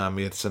it.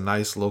 It's a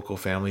nice local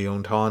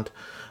family-owned haunt.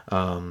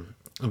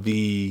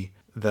 The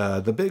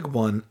big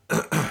one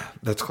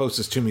that's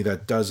closest to me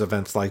that does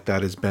events like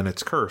that is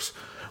Bennett's Curse,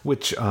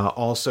 which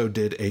also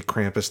did a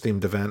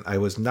Krampus-themed event. I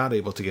was not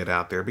able to get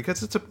out there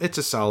because it's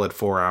a solid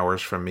 4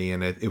 hours from me,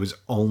 and it was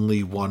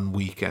only one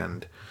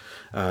weekend.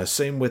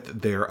 Same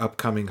with their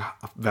upcoming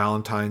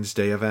Valentine's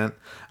Day event.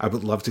 I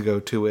would love to go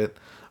to it,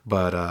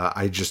 but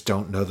I just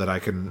don't know that I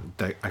can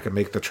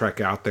make the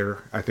trek out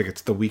there. I think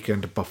it's the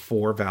weekend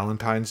before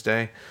Valentine's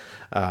Day.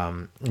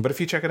 But if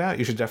you check it out,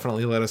 you should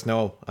definitely let us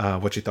know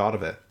what you thought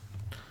of it.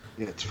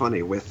 Yeah, it's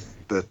funny with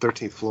the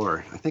 13th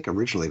floor. I think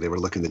originally they were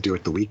looking to do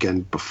it the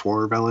weekend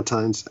before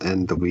Valentine's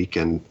and the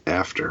weekend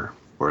after,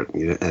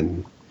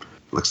 and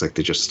looks like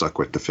they just stuck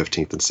with the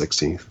 15th and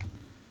 16th.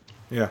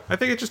 Yeah, I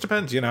think it just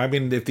depends. I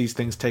mean, if these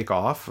things take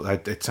off,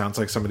 it sounds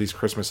like some of these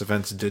Christmas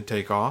events did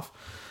take off,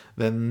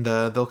 then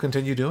they'll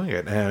continue doing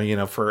it.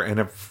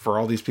 For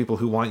all these people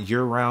who want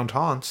year-round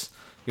haunts,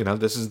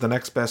 this is the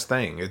next best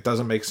thing. It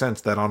doesn't make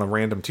sense that on a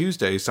random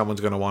Tuesday someone's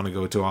going to want to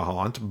go to a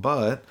haunt,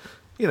 but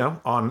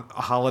on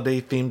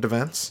holiday-themed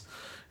events,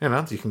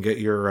 you can get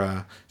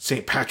your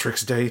St.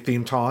 Patrick's Day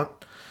themed haunt.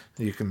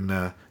 You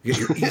can get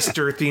your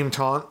Easter themed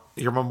haunt,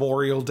 your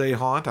Memorial Day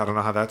haunt. I don't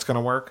know how that's going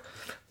to work,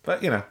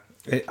 but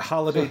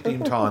holiday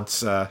themed haunts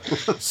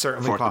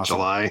certainly 4th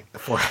possible. of July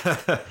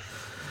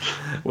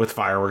with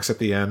fireworks at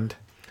the end.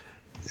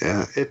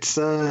 Yeah, it's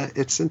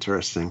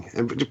interesting,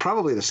 and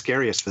probably the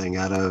scariest thing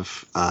out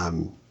of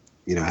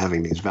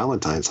having these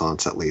Valentine's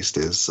haunts at least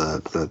is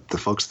the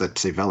folks that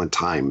say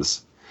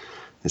Valentines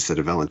instead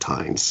of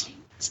Valentines.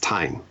 It's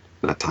time,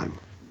 not time.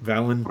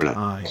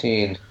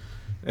 Valentine.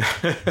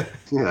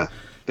 Yeah,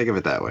 think of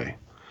it that way.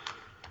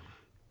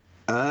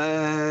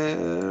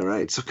 All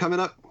right, so coming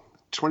up,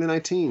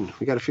 2019.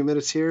 We got a few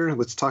minutes here.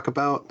 Let's talk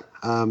about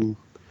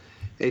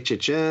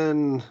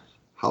HHN,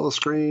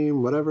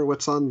 Howl-O-Scream, whatever.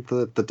 What's on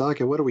the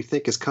docket? What do we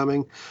think is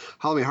coming?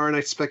 Halloween Horror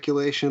Nights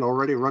speculation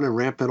already running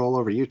rampant all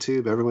over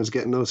YouTube. Everyone's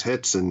getting those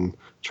hits and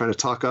trying to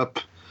talk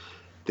up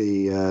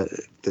the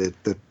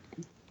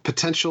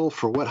potential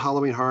for what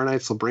Halloween Horror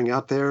Nights will bring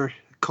out there.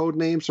 Code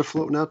names are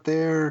floating out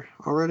there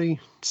already,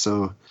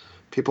 so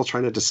people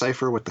trying to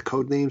decipher what the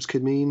code names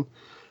could mean.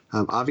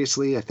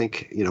 Obviously, I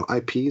think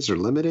IPs are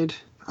limited.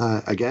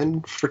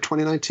 Again, for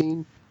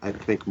 2019, I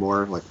think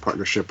more like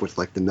partnership with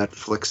like the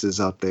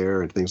Netflixes out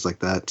there and things like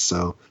that.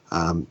 So,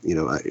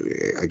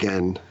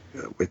 again,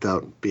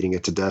 without beating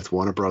it to death,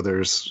 Warner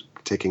Brothers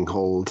taking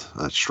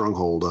a strong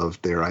hold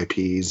of their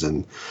IPs,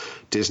 and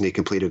Disney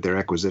completed their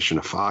acquisition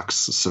of Fox.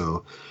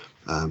 So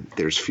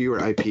There's fewer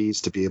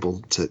IPs to be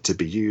able to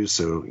be used.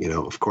 So,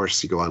 of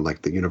course, you go on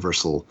like the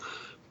Universal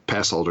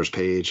pass holders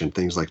page and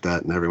things like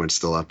that, and everyone's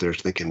still out there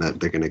thinking that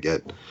they're going to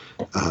get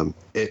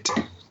it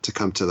to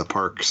come to the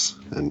parks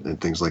and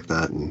things like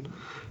that, and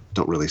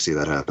don't really see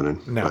that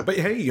happening. No, but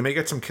hey, you may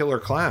get some killer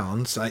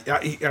clowns.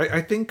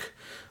 I think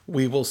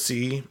we will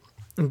see.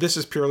 This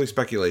is purely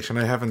speculation.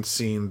 I haven't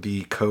seen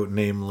the code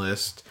name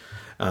list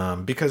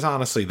because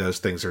honestly, those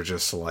things are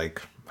just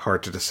like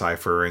hard to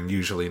decipher and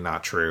usually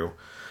not true.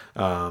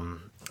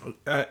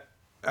 I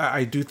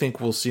do think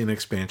we'll see an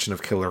expansion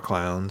of killer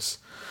clowns.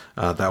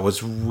 That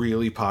was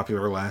really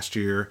popular last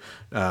year,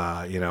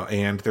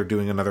 and they're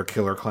doing another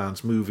Killer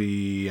Clowns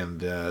movie, and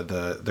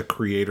the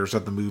creators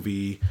of the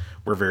movie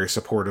were very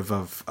supportive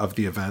of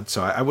the event,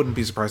 so I wouldn't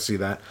be surprised to see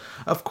that.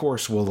 Of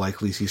course, we'll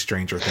likely see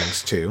Stranger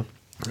Things 2,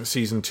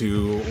 Season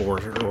 2,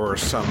 or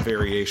some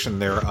variation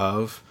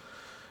thereof.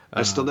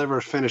 I still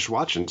never finished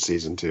watching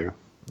Season 2.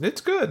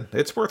 It's good.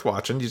 It's worth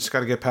watching. You just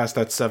got to get past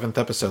that 7th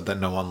episode that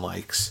no one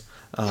likes.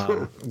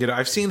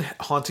 I've seen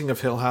Haunting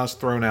of Hill House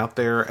thrown out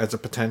there as a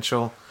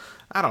potential.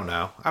 I don't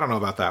know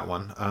about that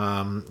one.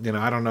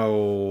 I don't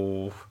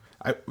know.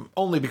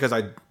 Only because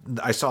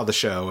I saw the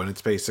show and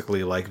it's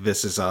basically like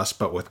This Is Us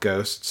but with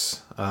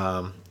ghosts.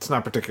 It's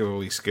not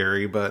particularly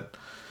scary, but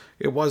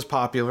it was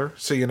popular,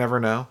 so you never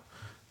know.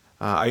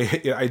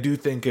 I do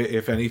think,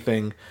 if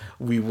anything,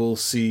 we will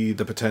see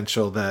the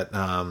potential that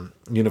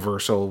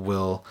Universal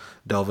will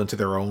delve into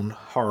their own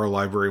horror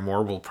library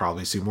more. We'll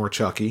probably see more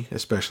Chucky,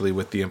 especially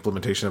with the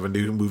implementation of a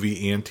new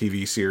movie and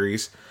TV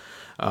series.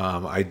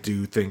 I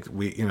do think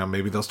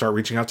maybe they'll start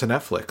reaching out to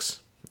Netflix.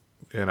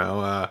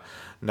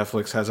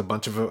 Netflix has a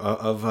bunch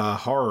of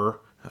horror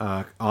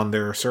on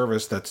their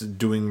service that's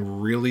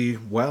doing really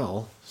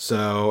well.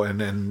 So,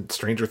 and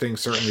Stranger Things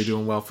certainly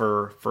doing well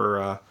for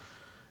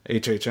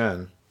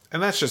HHN.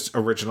 And that's just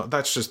original.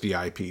 That's just the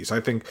IPs. I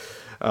think,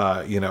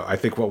 I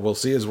think what we'll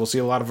see is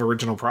a lot of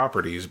original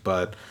properties.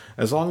 But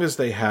as long as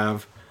they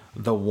have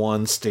the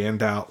one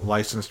standout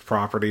licensed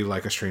property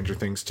like a Stranger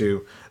Things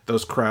 2,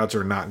 those crowds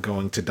are not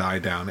going to die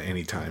down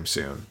anytime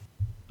soon.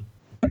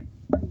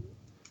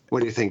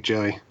 What do you think,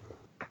 Joey?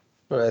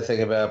 What do I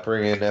think about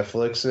bringing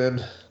Netflix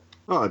in?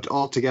 Oh,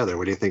 all together.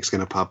 What do you think is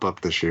going to pop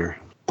up this year?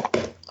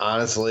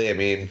 Honestly, I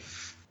mean,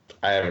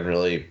 I haven't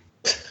really.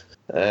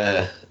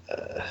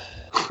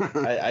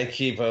 I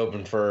keep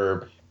hoping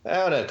for, I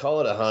don't know,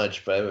 call it a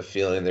hunch, but I have a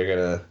feeling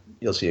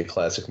you'll see a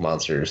classic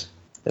Monsters.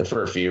 And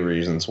for a few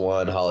reasons.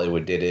 One,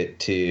 Hollywood did it.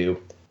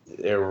 Two,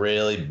 they're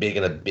really big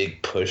in a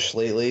big push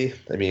lately.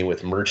 I mean,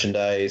 with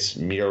merchandise,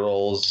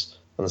 murals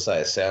on the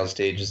side of sound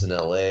stages in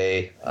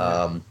LA.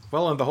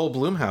 Well, and the whole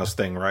Blumhouse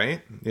thing,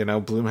 right?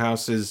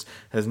 Blumhouse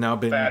has now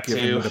been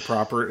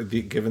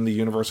given the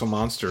Universal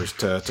Monsters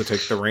to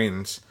take the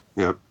reins.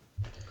 Yep.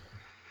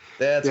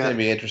 That's going to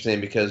be interesting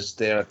because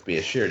they don't have to be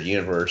a shared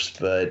universe.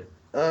 But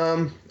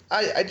I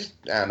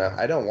don't know.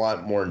 I don't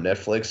want more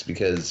Netflix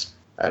because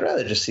I'd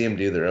rather just see them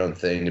do their own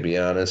thing, to be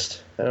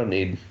honest. I don't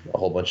need a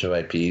whole bunch of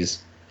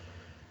IPs.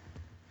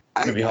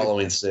 Maybe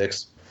Halloween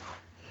 6.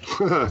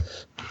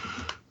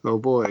 Oh,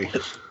 boy.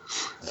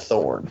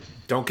 Thorn.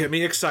 Don't get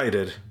me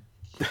excited.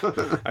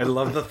 I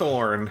love the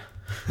Thorn.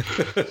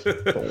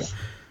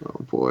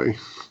 Oh, boy.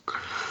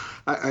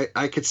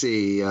 I could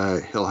see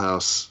Hill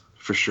House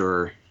for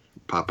sure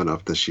popping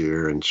up this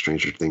year, and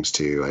Stranger Things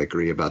 2. I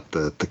agree about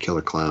the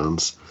Killer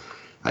Clowns.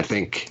 I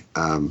think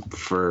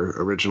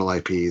for original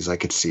IPs, I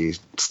could see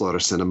Slaughter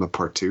Cinema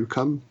Part 2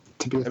 come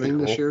to be a thing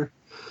this year.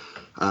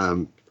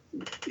 I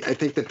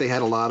think that they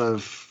had a lot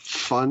of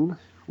fun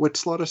with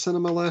Slaughter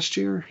Cinema last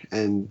year,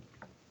 and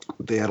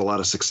they had a lot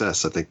of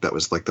success. I think that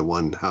was like the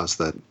one house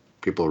that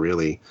people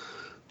really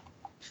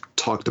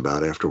talked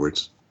about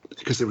afterwards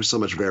because there was so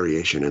much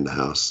variation in the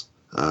house.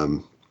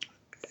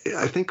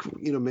 I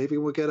think, maybe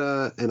we'll get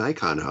an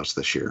Icon house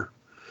this year.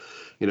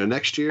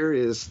 Next year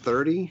is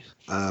 30.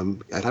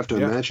 I'd have to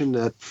imagine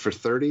that for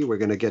 30, we're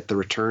going to get the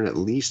return at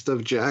least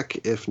of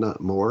Jack, if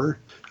not more.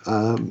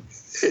 And,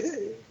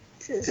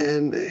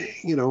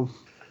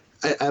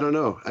 I don't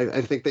know.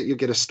 I think that you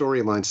get a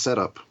storyline set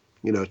up,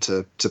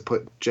 to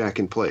put Jack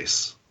in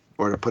place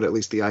or to put at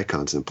least the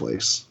icons in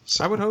place.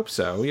 So. I would hope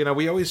so.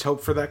 We always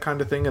hope for that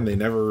kind of thing, and they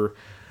never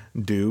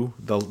do.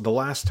 The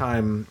last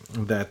time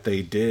that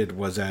they did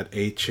was at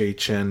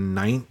HHN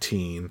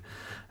 19,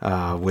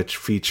 which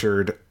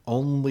featured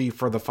only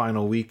for the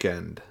final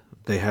weekend.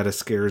 They had a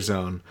scare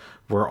zone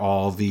where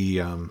all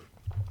the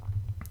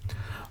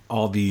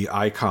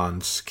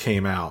icons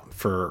came out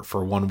for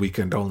one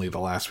weekend only, the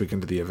last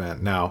weekend of the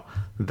event. Now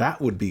that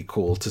would be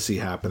cool to see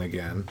happen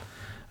again.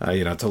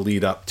 To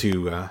lead up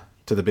to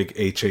the big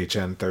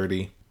HHN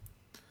 30.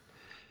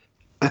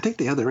 I think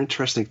the other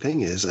interesting thing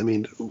is,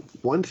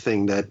 one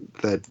thing that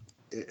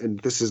and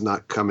this is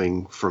not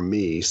coming from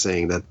me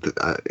saying that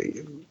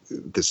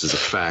this is a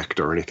fact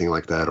or anything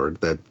like that, or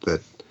that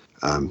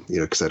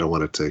because I don't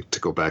want it to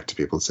go back to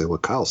people and say, well,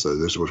 Kyle said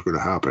this was going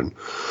to happen.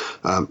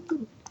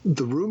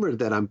 The rumor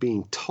that I'm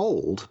being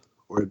told,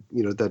 or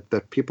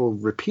that people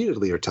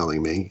repeatedly are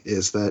telling me,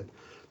 is that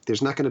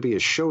there's not going to be a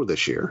show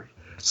this year.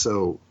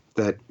 So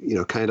that,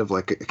 kind of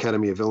like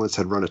Academy of Villains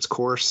had run its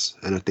course,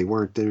 and that they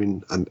weren't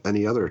doing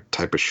any other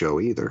type of show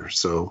either.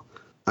 So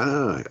I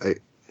don't know.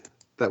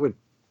 That would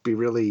be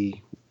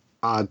really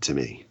odd to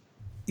me.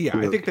 Yeah,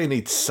 I think they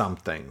need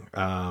something,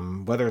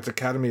 whether it's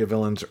Academy of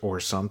Villains or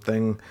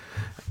something.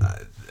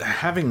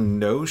 Having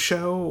no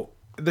show,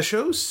 the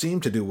shows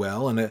seem to do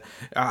well, and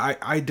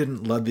I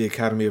didn't love the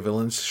Academy of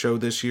Villains show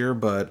this year,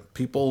 but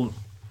people,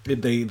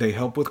 they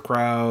help with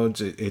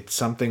crowds. It's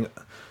something.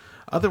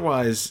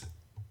 Otherwise,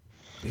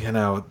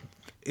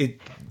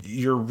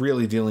 you're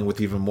really dealing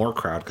with even more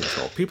crowd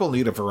control. People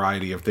need a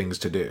variety of things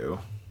to do.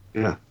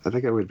 Yeah, I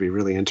think it would be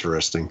really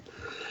interesting.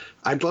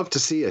 I'd love to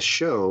see a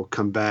show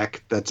come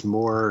back that's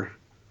more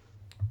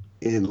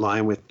in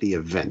line with the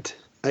event.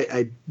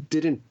 I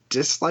didn't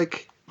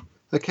dislike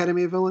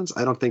Academy of Villains.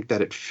 I don't think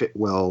that it fit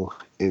well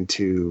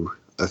into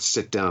a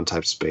sit-down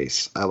type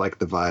space. I like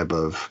the vibe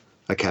of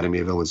Academy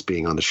of Villains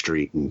being on the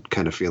street and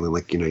kind of feeling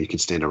like, you can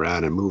stand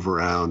around and move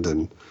around,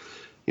 and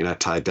you're not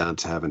tied down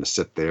to having to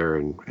sit there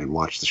and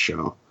watch the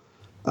show.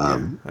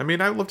 I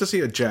mean, I'd love to see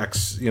a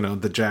Jack's,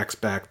 the Jack's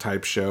Back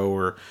type show,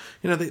 or,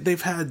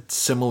 they've had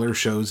similar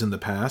shows in the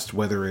past,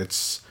 whether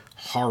it's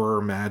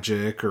horror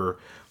magic or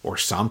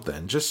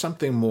something, just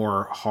something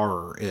more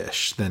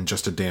horror-ish than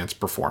just a dance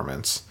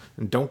performance.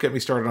 And don't get me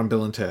started on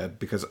Bill and Ted,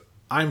 because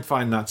I'm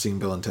fine not seeing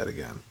Bill and Ted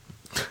again.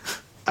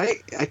 I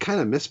kind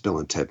of miss Bill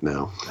and Ted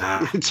now.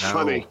 It's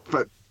funny,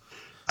 but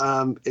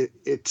I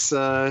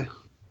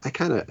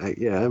kind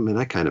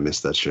of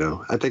miss that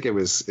show. I think it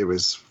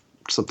was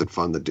something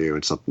fun to do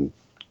and something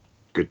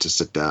good to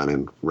sit down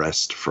and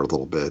rest for a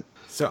little bit.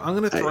 So I'm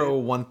going to throw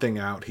one thing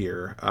out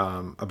here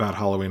about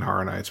Halloween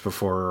Horror Nights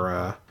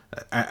before,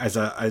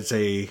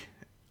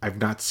 I've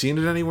not seen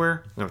it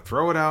anywhere. I'm going to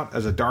throw it out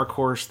as a dark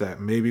horse that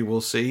maybe we'll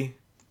see,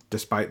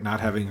 despite not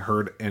having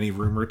heard any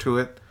rumor to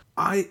it.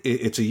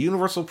 It's a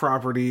Universal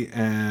property,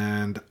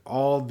 and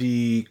all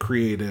the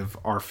creative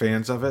are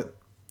fans of it.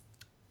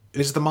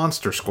 Is the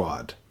Monster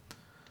Squad.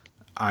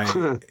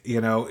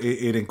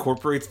 It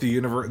incorporates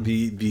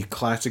the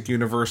classic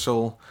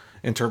Universal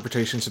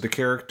interpretations of the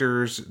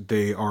characters.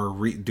 They are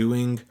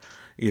doing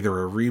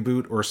either a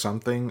reboot or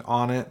something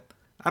on it.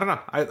 I don't know.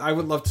 I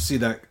would love to see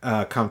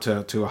that come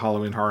to a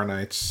Halloween Horror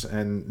Nights,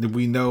 and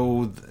we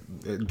know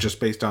just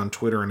based on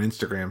Twitter and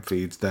Instagram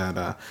feeds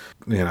that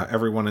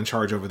everyone in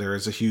charge over there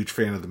is a huge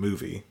fan of the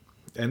movie,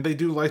 and they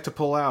do like to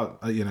pull out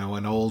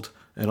an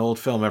old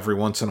film every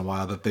once in a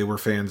while that they were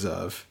fans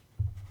of.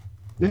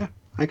 Yeah,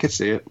 I could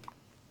see it.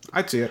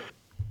 I'd see it.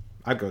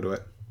 I'd go to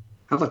it.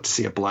 I'd like to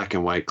see a black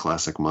and white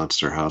classic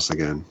monster house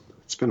again.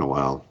 It's been a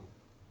while.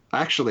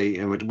 Actually,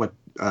 and what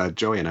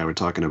Joey and I were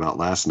talking about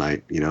last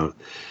night,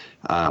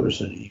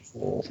 Resident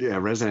Evil. Yeah,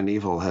 Resident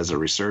Evil has a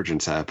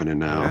resurgence happening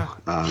now.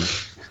 Yeah.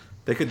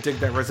 They could dig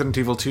that Resident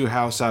Evil 2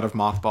 house out of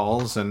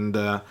mothballs and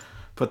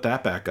put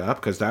that back up,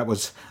 because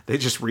they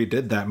just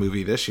redid that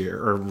movie this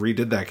year, or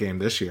redid that game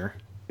this year.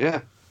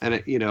 Yeah,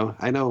 and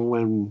I know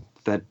when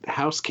that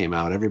house came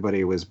out,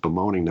 everybody was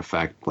bemoaning the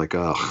fact, like,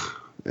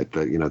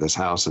 this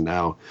house, and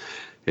now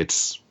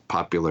it's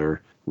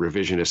popular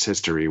revisionist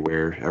history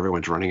where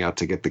everyone's running out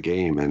to get the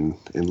game and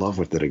in love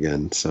with it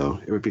again. So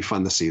it would be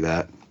fun to see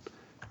that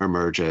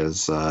emerge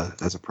as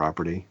a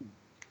property.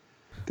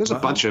 There's a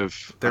bunch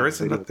of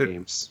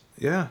games.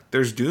 Yeah,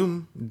 there's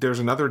Doom. There's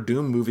another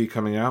Doom movie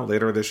coming out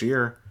later this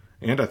year,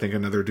 and I think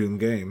another Doom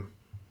game.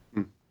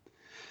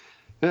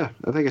 Yeah,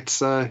 I think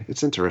it's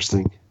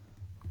interesting.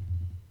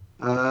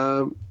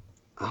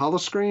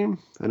 Howl-O-Scream.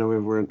 I know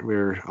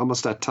we're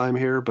almost at time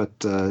here, but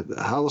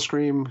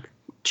Howl-O-Scream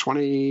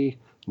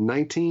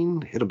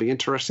 2019. It'll be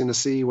interesting to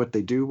see what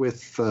they do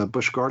with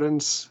Busch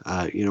Gardens.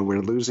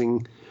 We're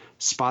losing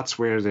spots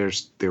where there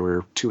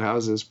were two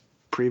houses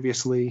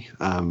previously,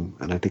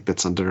 and I think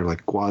that's under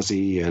like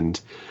Quasi and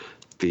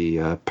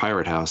the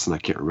Pirate House, and I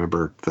can't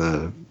remember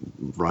the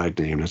ride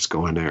name that's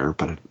going there,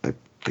 but I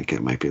think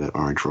it might be that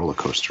orange roller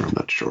coaster. I'm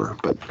not sure,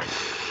 but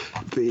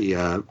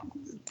the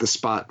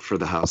spot for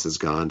the house is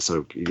gone,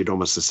 so you'd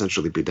almost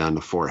essentially be down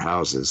to four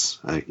houses,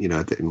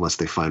 unless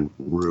they find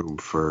room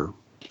for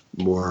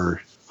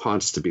more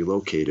haunts to be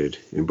located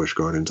in Busch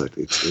Gardens.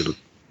 It's a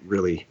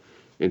really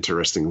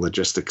interesting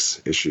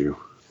logistics issue.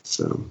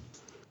 So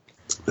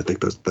I think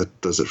that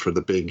does it for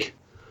the big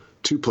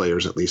two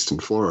players, at least in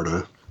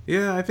Florida.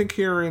 Yeah, I think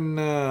here in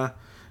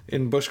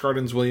Busch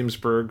Gardens,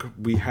 Williamsburg,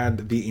 we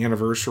had the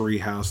anniversary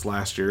house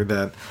last year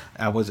that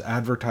was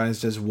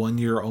advertised as 1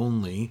 year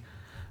only.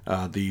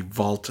 The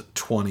Vault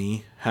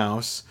 20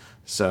 house.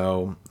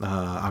 So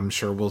I'm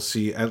sure we'll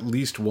see at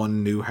least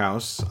one new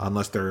house,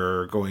 unless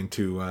they're going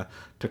to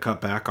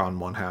cut back on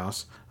one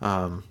house.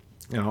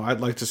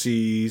 I'd like to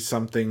see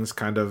some things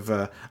kind of...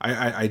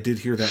 I did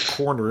hear that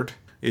Cornered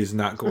is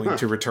not going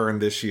to return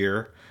this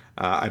year.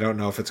 I don't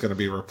know if it's going to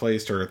be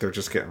replaced or if they're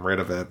just getting rid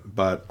of it.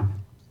 But,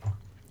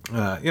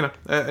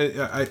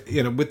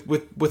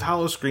 with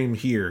Howl-O-Scream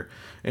here,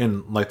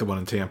 and like the one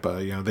in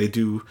Tampa, they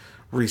do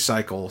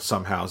recycle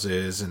some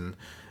houses and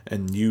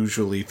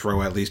usually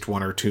throw at least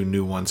one or two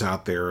new ones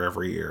out there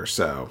every year.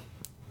 So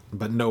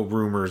but no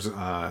rumors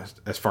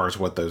as far as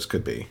what those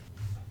could be.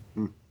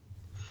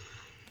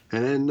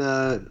 And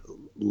then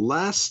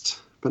last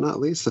but not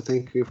least, I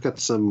think we've got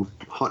some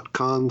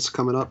Hauntcons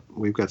coming up.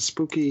 We've got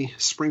Spring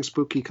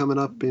Spooky coming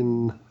up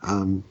in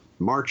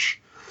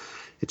March.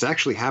 It's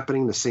actually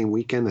happening the same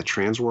weekend that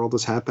Transworld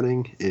is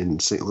happening in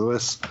St.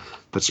 Louis.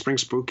 But Spring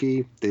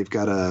Spooky, they've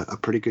got a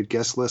pretty good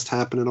guest list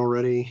happening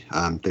already.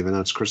 They've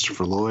announced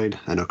Christopher Lloyd.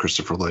 I know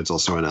Christopher Lloyd's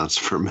also announced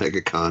for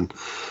MegaCon,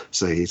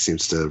 so he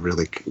seems to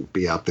really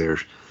be out there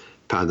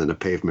pounding the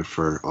pavement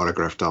for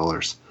autographed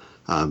dollars.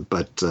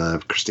 But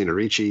Christina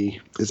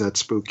Ricci is at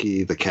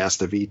Spooky, the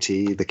cast of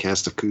E.T., the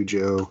cast of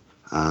Cujo.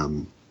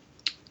 I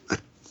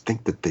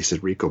think that they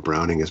said Rico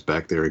Browning is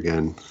back there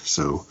again,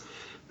 so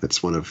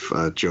that's one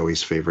of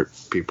Joey's favorite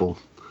people.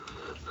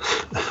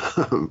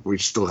 We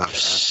still have to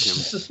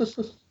ask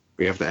him.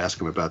 We have to ask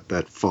him about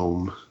that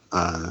foam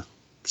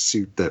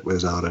suit that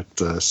was out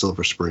at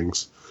Silver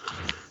Springs.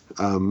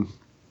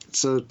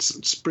 So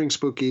it's Spring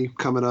Spooky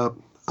coming up.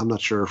 I'm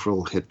not sure if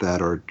we'll hit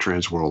that or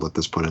Transworld at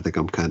this point. I think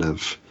I'm kind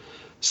of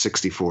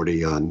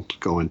 60-40 on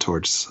going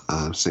towards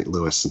St.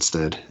 Louis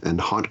instead. And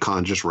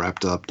HauntCon just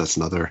wrapped up. That's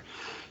another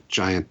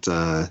giant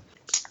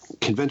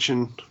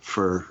convention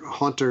for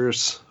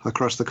haunters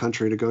across the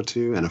country to go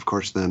to. And of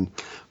course, then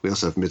we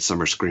also have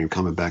MidSummer Scream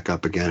coming back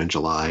up again in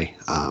July.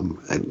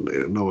 And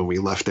you know, when we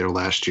left there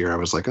last year, I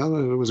was like,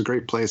 oh, it was a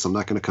great place. I'm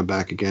not going to come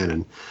back again.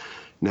 And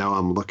now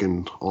I'm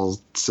looking all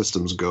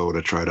systems go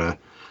to try to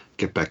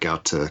get back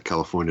out to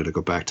California to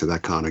go back to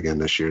that con again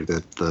this year.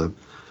 That the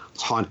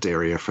haunt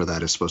area for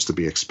that is supposed to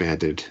be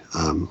expanded,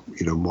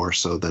 more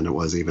so than it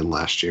was even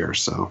last year.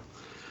 So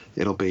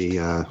it'll be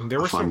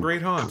there were some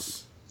great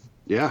haunts.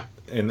 Yeah,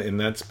 in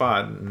that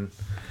spot, and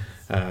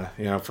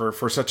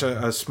for such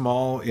a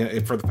small,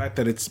 for the fact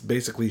that it's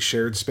basically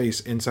shared space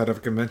inside of a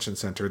convention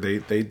center,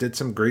 they did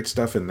some great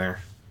stuff in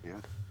there. Yeah,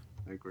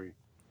 I agree.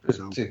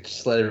 So,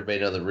 just let everybody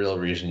know the real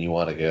reason you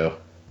want to go.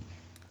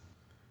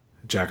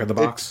 Jack in the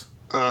Box.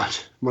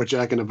 More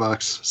Jack in the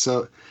Box.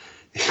 So.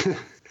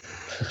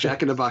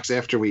 Jack in the Box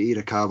after we eat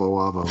a Cabo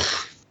Wabo.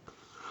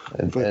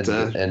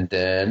 And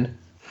then?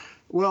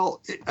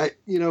 Well,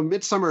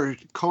 MidSummer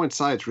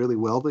coincides really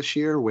well this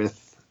year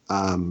with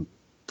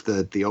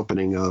the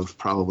opening of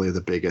probably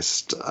the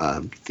biggest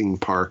theme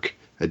park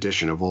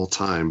addition of all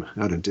time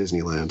out in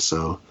Disneyland.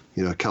 So,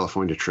 a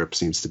California trip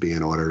seems to be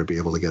in order to be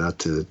able to get out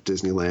to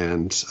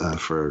Disneyland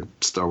for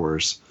Star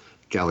Wars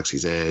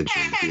Galaxy's Edge.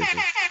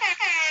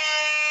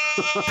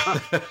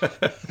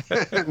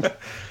 And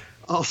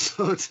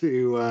also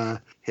to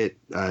hit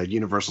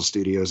Universal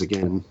Studios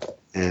again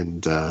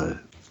and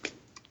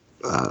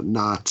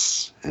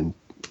Knott's and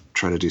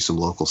try to do some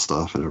local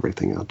stuff and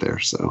everything out there.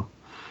 So,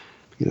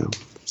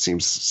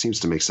 seems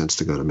to make sense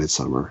to go to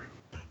MidSummer.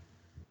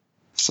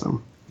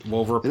 So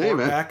we'll report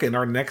back in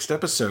our next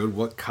episode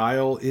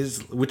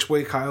which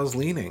way Kyle's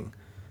leaning.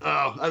 Oh,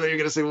 I thought you were going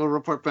to say we'll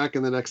report back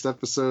in the next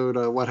episode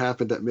what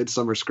happened at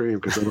MidSummer Scream,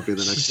 because it'll be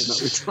the next thing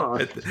that we talk.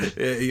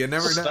 You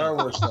never know. Star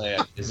Wars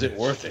Land, is it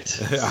worth it?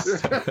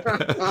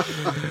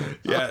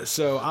 Yeah,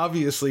 so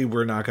obviously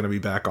we're not going to be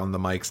back on the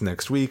mics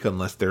next week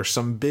unless there's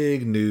some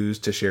big news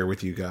to share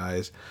with you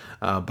guys.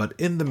 But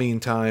in the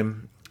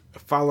meantime,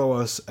 follow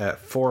us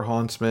at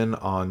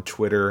 4Hauntsmen on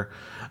Twitter,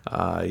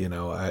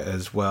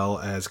 as well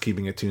as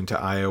keeping it tuned to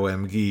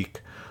IOM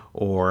Geek,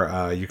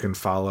 or you can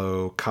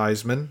follow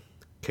Kyzman,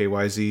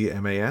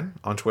 KYZMAN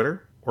on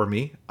Twitter, or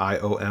me,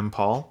 IOM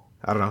Paul.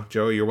 I don't know,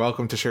 Joey, you're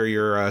welcome to share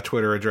your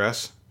Twitter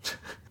address.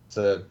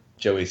 It's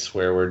Joey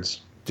Swear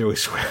Words. Joey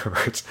Swear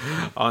Words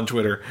on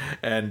Twitter.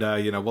 And,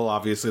 we'll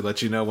obviously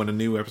let you know when a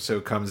new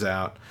episode comes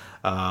out.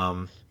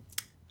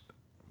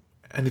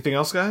 Anything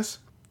else, guys?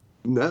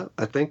 No,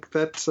 I think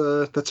that's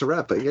a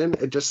wrap. Again,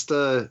 just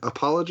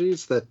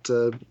apologies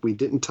that we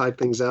didn't type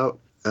things out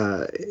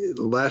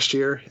last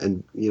year,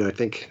 and I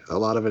think a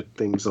lot of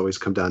things always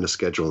come down to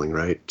scheduling,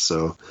 right?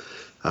 So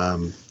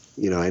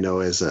I know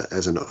as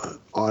an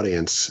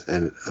audience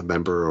and a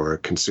member or a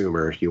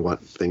consumer, you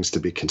want things to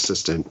be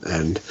consistent,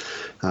 and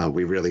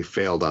we really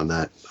failed on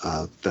that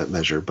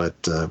measure, but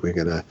we're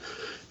gonna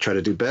try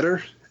to do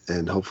better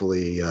and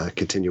hopefully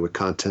continue with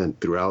content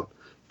throughout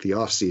the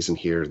off season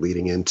here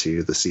leading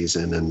into the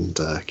season, and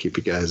keep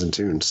you guys in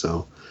tune.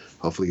 So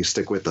hopefully you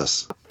stick with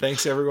us.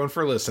 Thanks everyone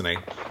for listening.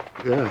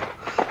 Yeah.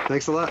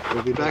 Thanks a lot.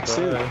 We'll be back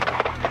soon.